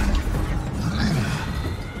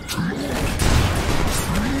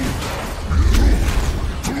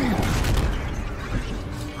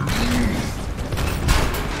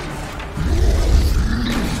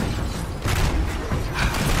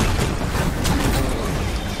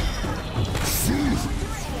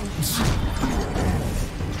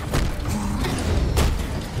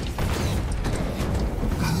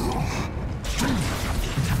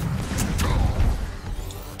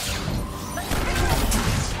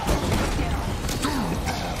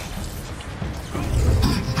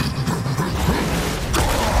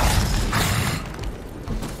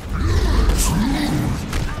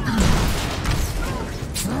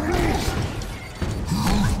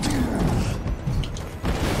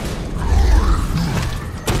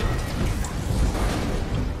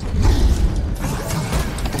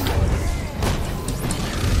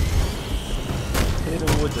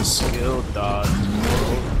 Skill dodge.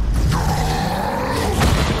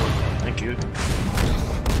 Thank you.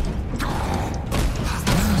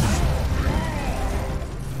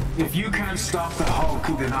 If you can't stop the Hulk,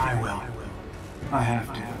 then I will. I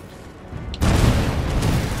have to.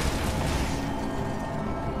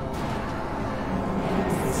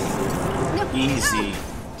 No, easy. No.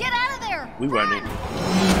 Get out of there. We running. Yep.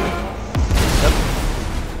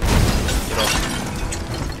 Get off.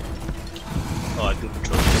 Oh, I do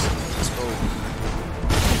control this. Let's go.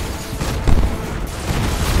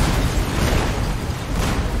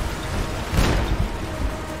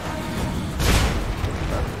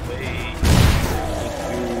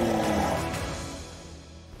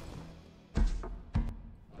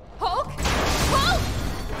 Hulk? Hulk!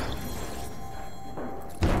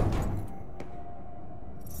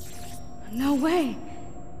 No way.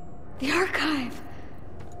 The archive.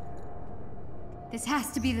 This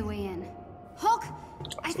has to be the way in. Hulk,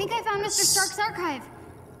 I think I found Mr. Stark's archive.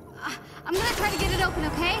 I'm gonna try to get it open,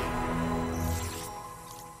 okay?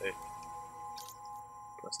 Hey.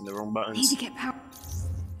 Pressing the wrong buttons. Need to get power.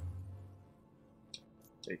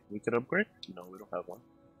 Hey, we could upgrade? No, we don't have one.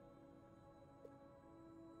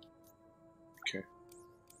 Okay.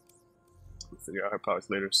 We'll figure out our powers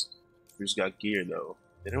later. We just got gear though,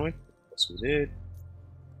 didn't we? Yes, we did.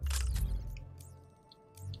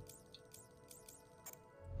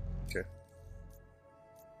 Okay.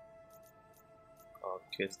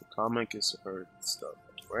 Okay, so the comic is her stuff,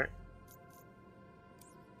 right?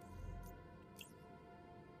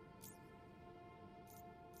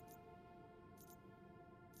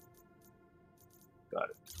 Got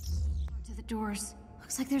it. To the doors.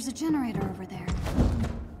 Looks like there's a generator over there.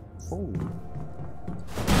 Oh.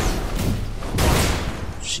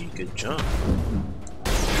 She could jump.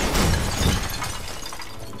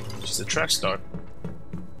 She's a track star.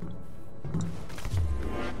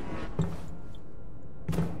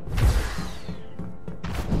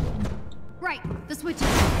 Right, the switches.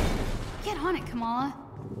 Get on it, Kamala.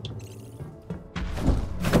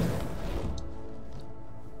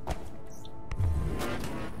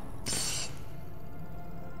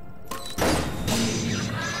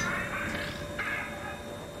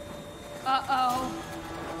 Uh-oh.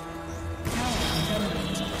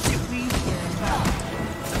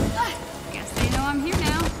 Guess they know I'm here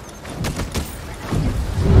now.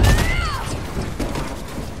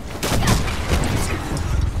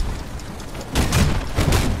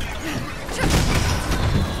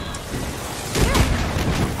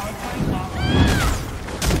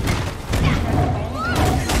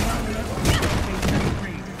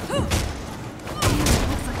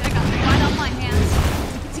 Looks like I got blood on my hands.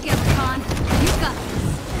 Keep it together, Khan. You've got this.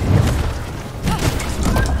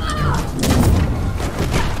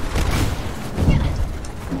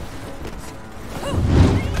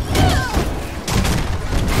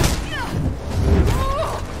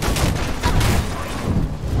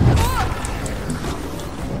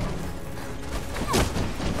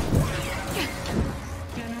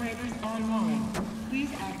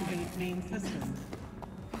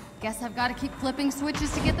 Gotta keep flipping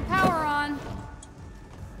switches to get the power on.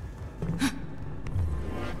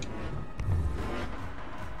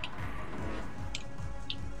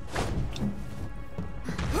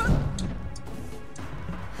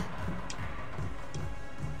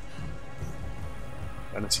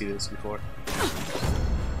 I didn't see this before.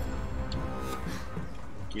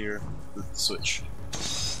 Gear, switch.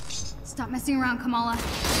 Stop messing around, Kamala.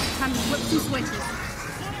 Time to flip some switches.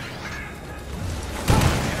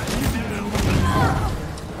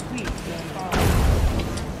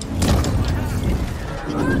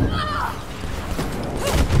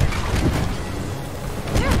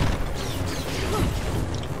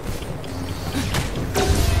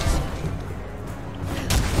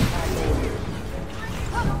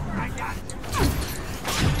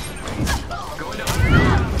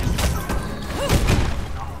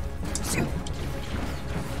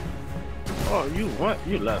 Oh, you what?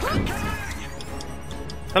 You left.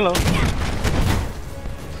 Hello.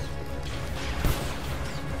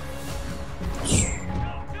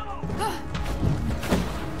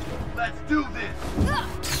 Let's do this.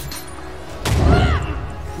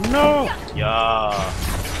 No. Yeah.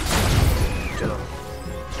 Get up.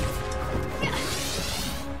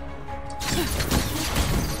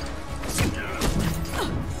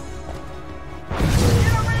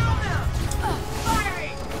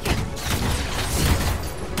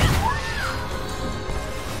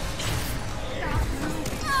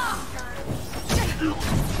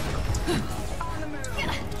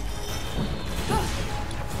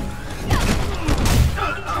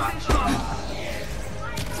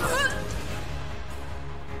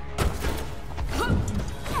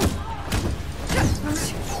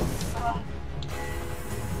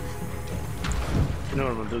 You know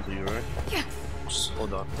what I'm gonna do to you, right? Yeah. Just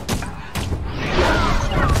hold on.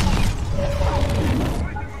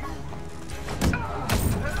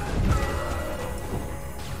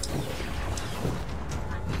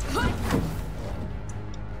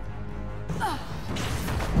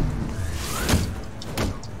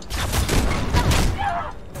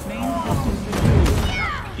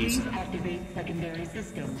 Please activate secondary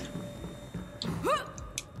systems.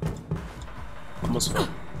 Almost fell.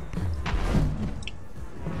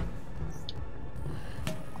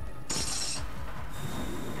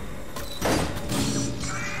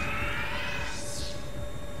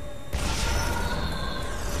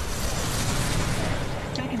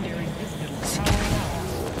 Secondary systems powering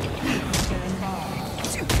up. Stand by.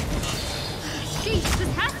 Jeez,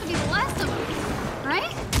 this has to be the last of them,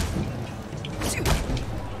 right?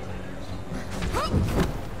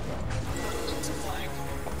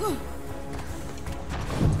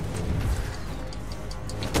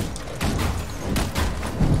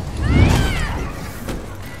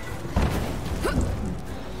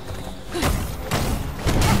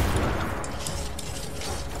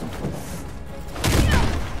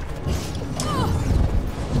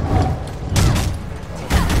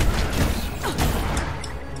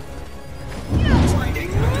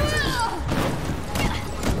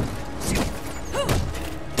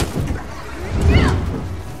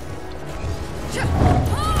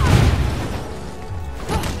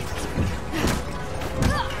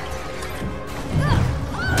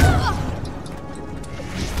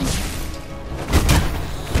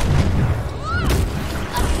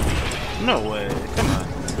 No way. Come on.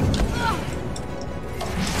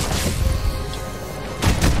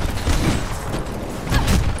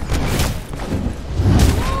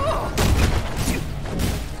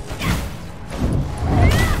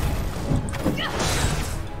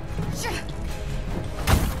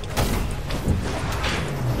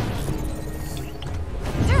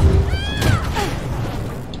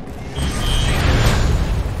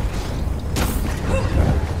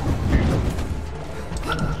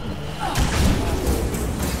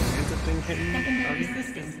 Secondary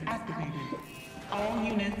systems activated. All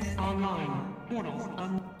units online. Portals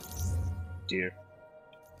Dear.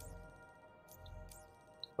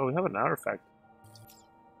 Oh, we have an artifact.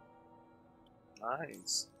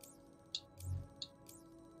 Nice.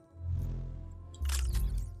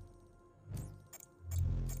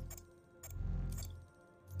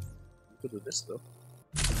 We could do this though.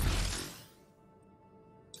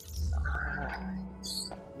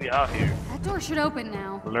 Nice. We out here. That door should open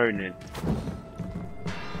now. Learning.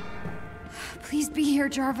 Please be here,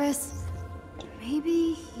 Jarvis.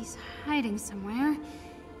 Maybe he's hiding somewhere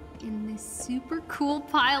in this super cool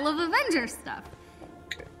pile of Avengers stuff.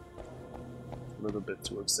 Okay. A little bit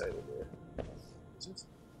too excited there.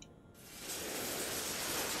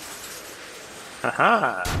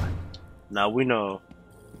 Haha! Now we know.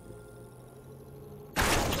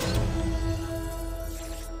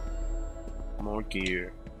 More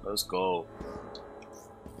gear. Let's go.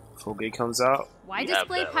 Full gate comes out. Why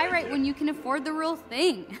display pyrite when you can afford the real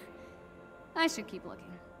thing? I should keep looking.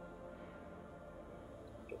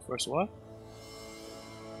 The first what?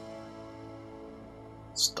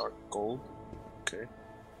 Stark gold. Okay.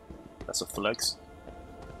 That's a flex.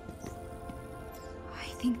 I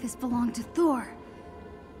think this belonged to Thor.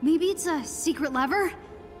 Maybe it's a secret lever?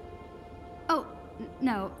 Oh,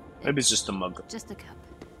 no. Maybe it's just a mug. Just a cup.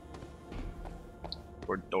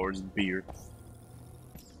 Or Thor's beard.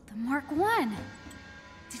 The Mark I.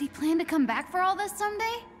 Did he plan to come back for all this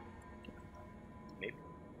someday? Maybe.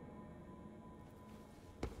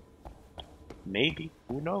 Maybe.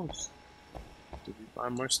 Who knows? Did we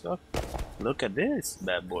find more stuff? Look at this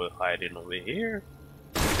bad boy hiding over here.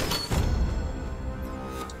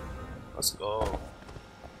 Let's go.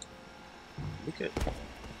 Look at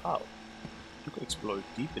how you can explore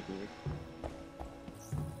deep in here.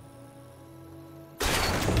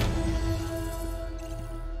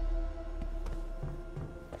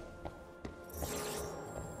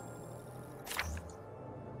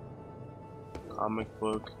 Comic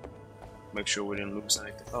book. Make sure we didn't lose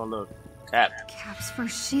anything. Oh look, Cap. Cap's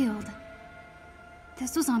first shield.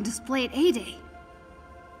 This was on display at A-Day.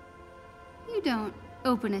 You don't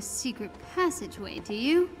open a secret passageway, do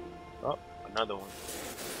you? Oh, another one.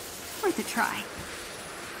 Worth a try.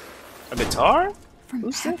 A guitar? From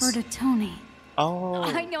Who's Pepper this? to Tony. Oh.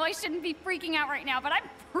 I know I shouldn't be freaking out right now, but I'm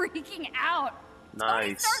freaking out. Nice.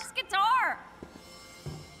 Tony Stark's guitar.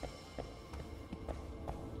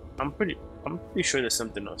 I'm pretty sure there's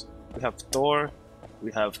something else. We have Thor,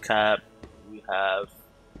 we have Cap, we have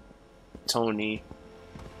Tony.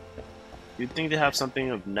 Do you think they have something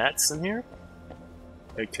of Nats in here?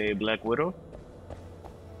 AKA Black Widow?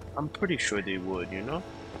 I'm pretty sure they would, you know?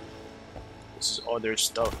 This is all their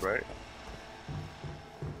stuff, right?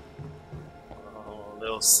 Oh,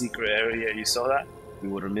 little secret area, you saw that? We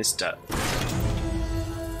would have missed that.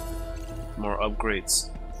 More upgrades.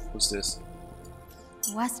 What's this?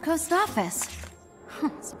 West Coast office. Huh,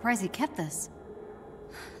 surprised he kept this.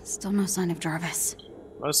 Still no sign of Jarvis.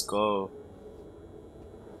 Let's go.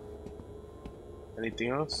 Anything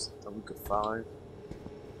else that we could find?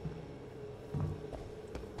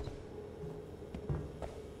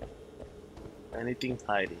 Anything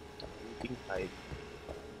hiding? Anything hiding?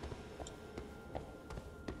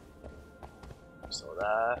 So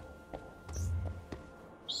that.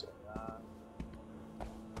 So that.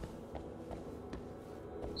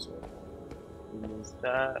 So remove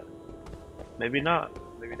that. Maybe not.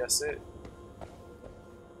 Maybe that's it.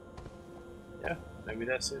 Yeah, maybe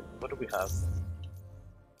that's it. What do we have?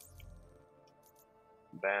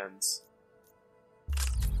 Bands.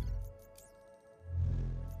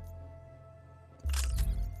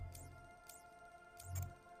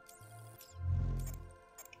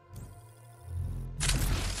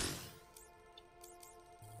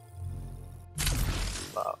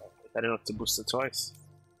 Wow, I didn't have to boost it twice.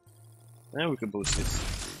 And we can boost this.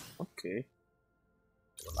 Okay.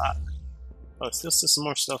 A lot. Oh, it's still some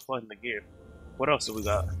more stuff on the gear. What else do we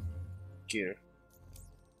got? Gear.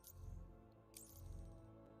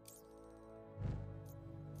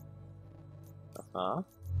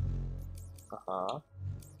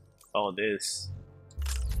 Oh, this.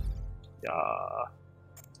 Yeah.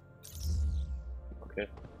 Okay.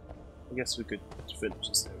 I guess we could finish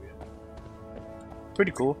this area.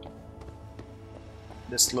 Pretty cool.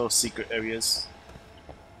 This little secret areas.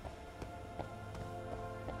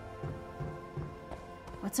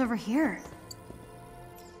 What's over here?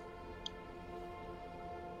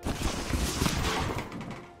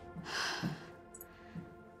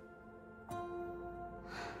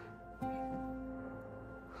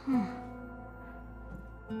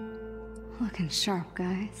 Looking sharp,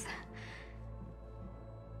 guys.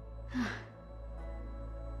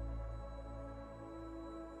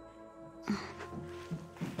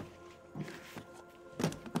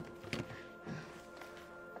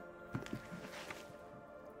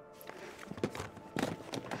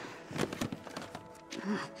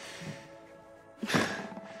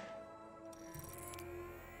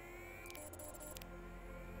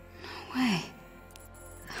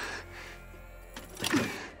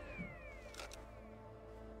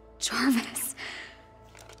 Jarvis.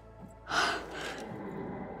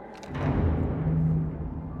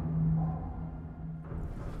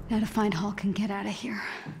 Gotta find Hulk and get out of here.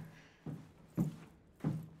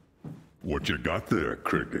 What you got there,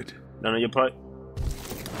 Cricket? None of your part.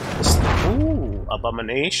 Ooh,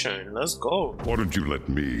 Abomination. Let's go. Why don't you let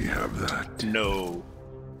me have that? No,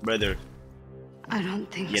 brother. I don't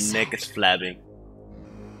think your neck is flabbing.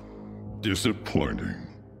 Disappointing.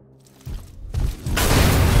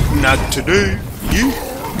 Not today. You.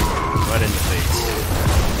 Right in the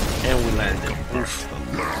face. And we landed. Oof.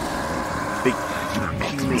 Big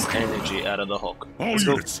penis energy out of the Hulk. All Let's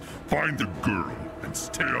go. units, find the girl and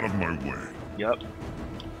stay out of my way. Yep.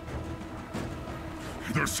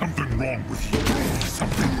 There's something wrong with you.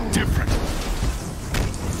 Something different.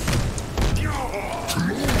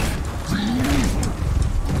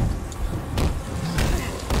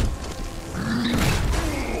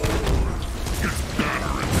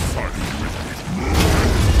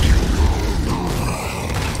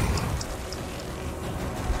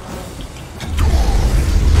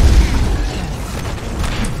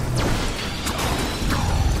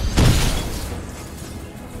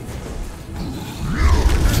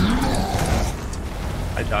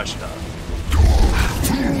 I dodged that.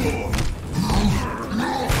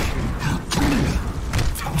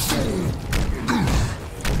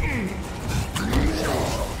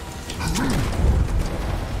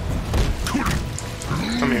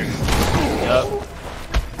 Come here. Yup.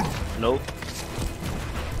 Nope.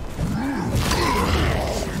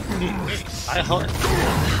 I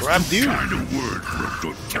grabbed you. Kind of word for a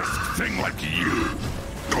grotesque thing like you.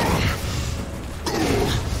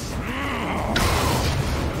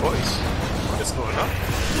 Boys, what's going on?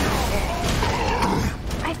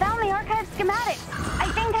 I found the archive schematics.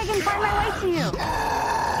 I think I can find my way to you.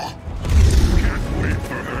 Can't wait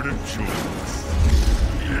for her to join us.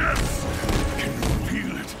 Yes, can you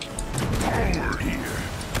feel it? Power here.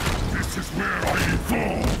 This is where I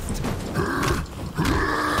evolved.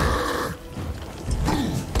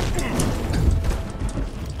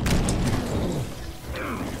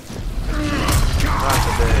 Not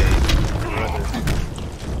today, brother.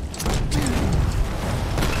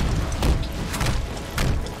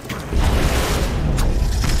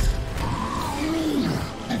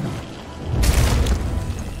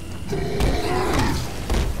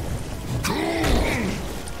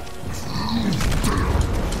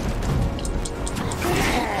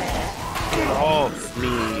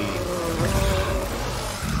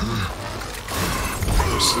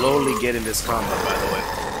 Slowly getting this combo, by the way.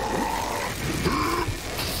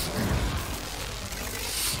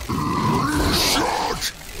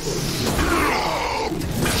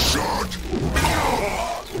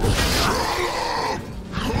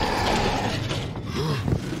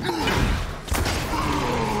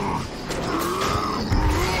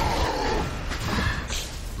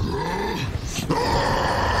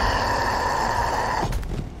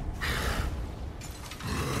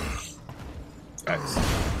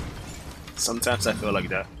 Sometimes I feel like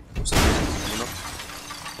that, you know?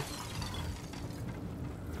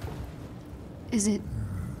 Is it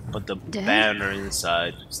But the dead? banner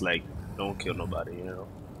inside is like, don't kill nobody, you know?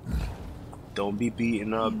 Don't be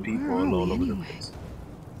beating up people all over the place.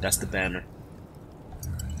 That's the banner.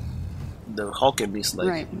 The Hulk in me is like,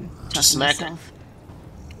 Right. just smack it. myself.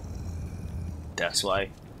 That's why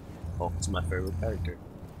Hulk is my favorite character,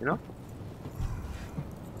 you know?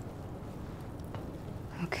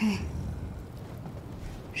 Okay.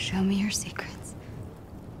 Show me your secrets.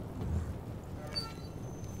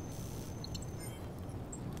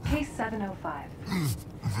 Case 705.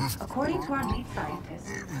 According to our lead scientist,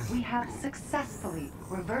 we have successfully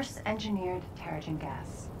reverse-engineered Terrigen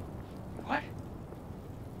gas. What?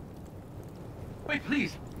 Wait,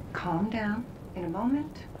 please. Calm down. In a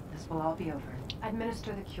moment, this will all be over.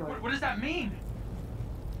 Administer the cure. What does that mean?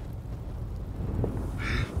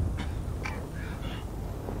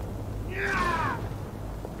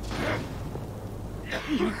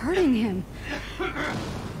 You're hurting him.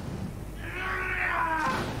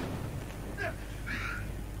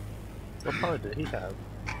 What power did he have?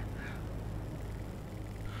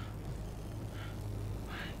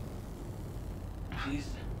 Please.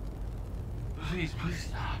 Please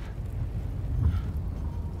stop.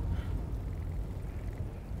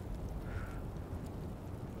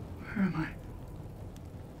 Where am I?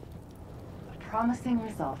 A promising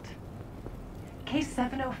result. Case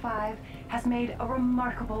 705 has made a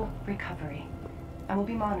remarkable recovery and will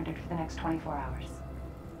be monitored for the next 24 hours.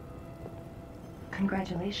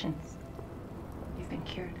 Congratulations. You've been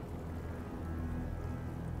cured.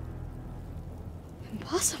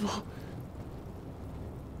 Impossible.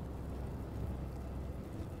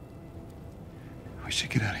 We should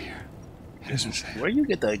get out of here. It isn't safe. Where you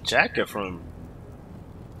get that jacket from?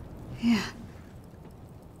 Yeah.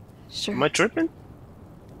 Sure. Am I tripping?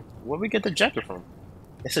 Where we get the jacket from?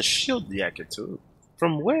 It's a shield jacket too.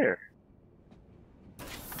 From where?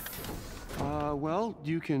 Well,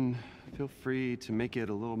 you can feel free to make it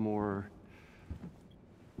a little more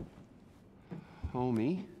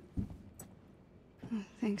homey. Oh,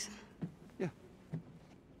 thanks. Yeah.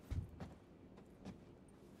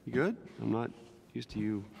 You good? I'm not used to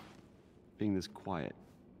you being this quiet.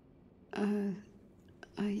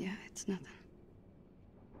 Yeah, it's nothing.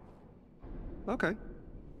 Okay.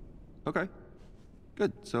 Okay.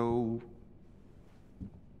 Good. So...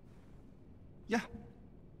 yeah.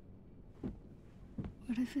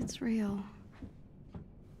 What if it's real?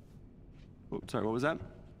 Oh, sorry, what was that?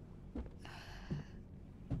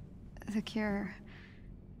 The cure.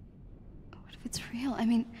 What if it's real? I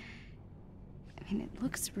mean, it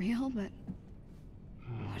looks real, but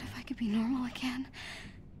what if I could be normal again?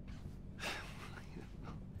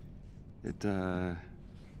 It didn't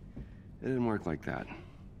work like that. I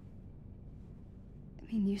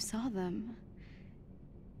mean, you saw them.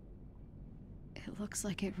 It looks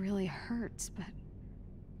like it really hurts, but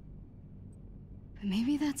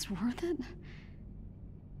maybe that's worth it?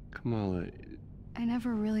 Kamala... I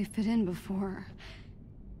never really fit in before.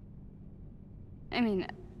 I mean,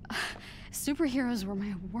 superheroes were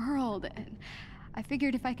my world, and I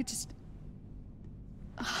figured if I could just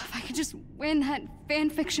win that fan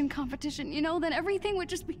fiction competition, you know, then everything would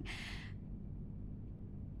just be...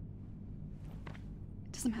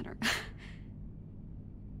 It doesn't matter.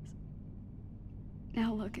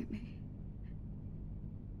 Now look at me.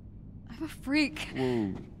 I'm a freak.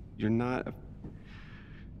 Whoa, you're not a...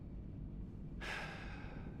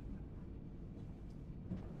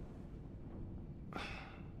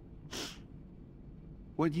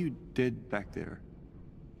 What you did back there.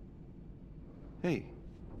 Hey.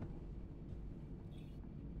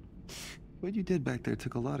 What you did back there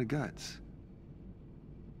took a lot of guts.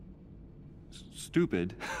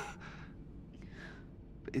 Stupid.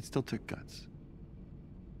 But it still took guts.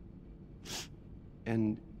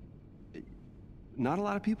 And not a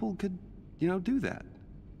lot of people could, you know, do that.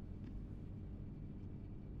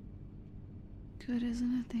 Good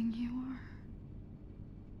isn't a thing you are.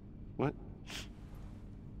 What?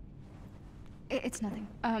 It's nothing.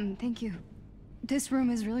 Thank you. This room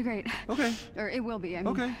is really great. Okay. Or it will be. I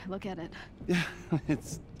mean, okay. Look at it. Yeah,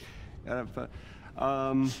 it's kind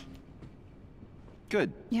of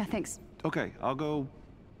good. Yeah, thanks. Okay, I'll go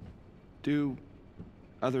do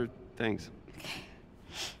other things. Okay.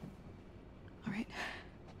 All right.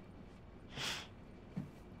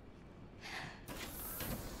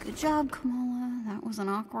 Good job, Kamala. That wasn't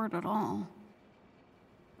awkward at all.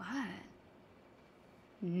 What?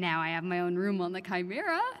 Now I have my own room on the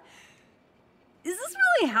Chimera. Is this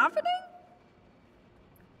really happening?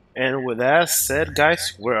 And with that said,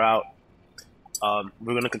 guys, we're out.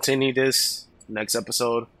 We're gonna continue this next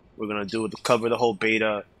episode. We're gonna cover the whole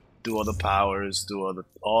beta, do all the powers, do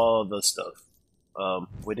all the stuff.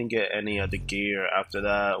 We didn't get any of the gear after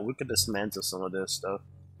that. We could dismantle some of this stuff.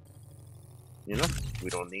 You know,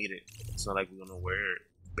 we don't need it. It's not like we're gonna wear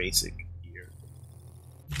basic gear.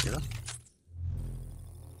 You know.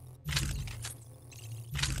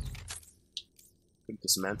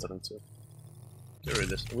 Dismantle them too. Get rid of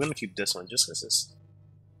this. We're gonna keep this one just because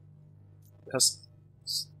it has.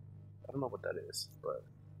 I don't know what that is, but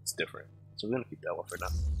it's different. So we're gonna keep that one for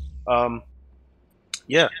now.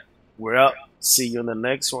 Yeah, we're out. See you in the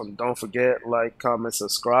next one. Don't forget, like, comment,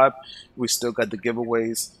 subscribe. We still got the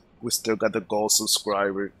giveaways. We still got the gold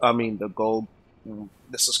subscriber. I mean, the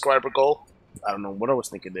subscriber goal. I don't know what I was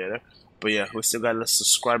thinking there, but yeah, we still got the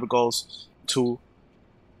subscriber goals to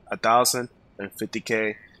 1,000. And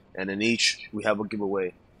 50K, and in each we have a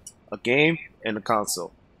giveaway, a game and a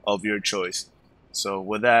console of your choice. So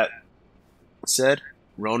with that said,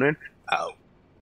 Ronan out.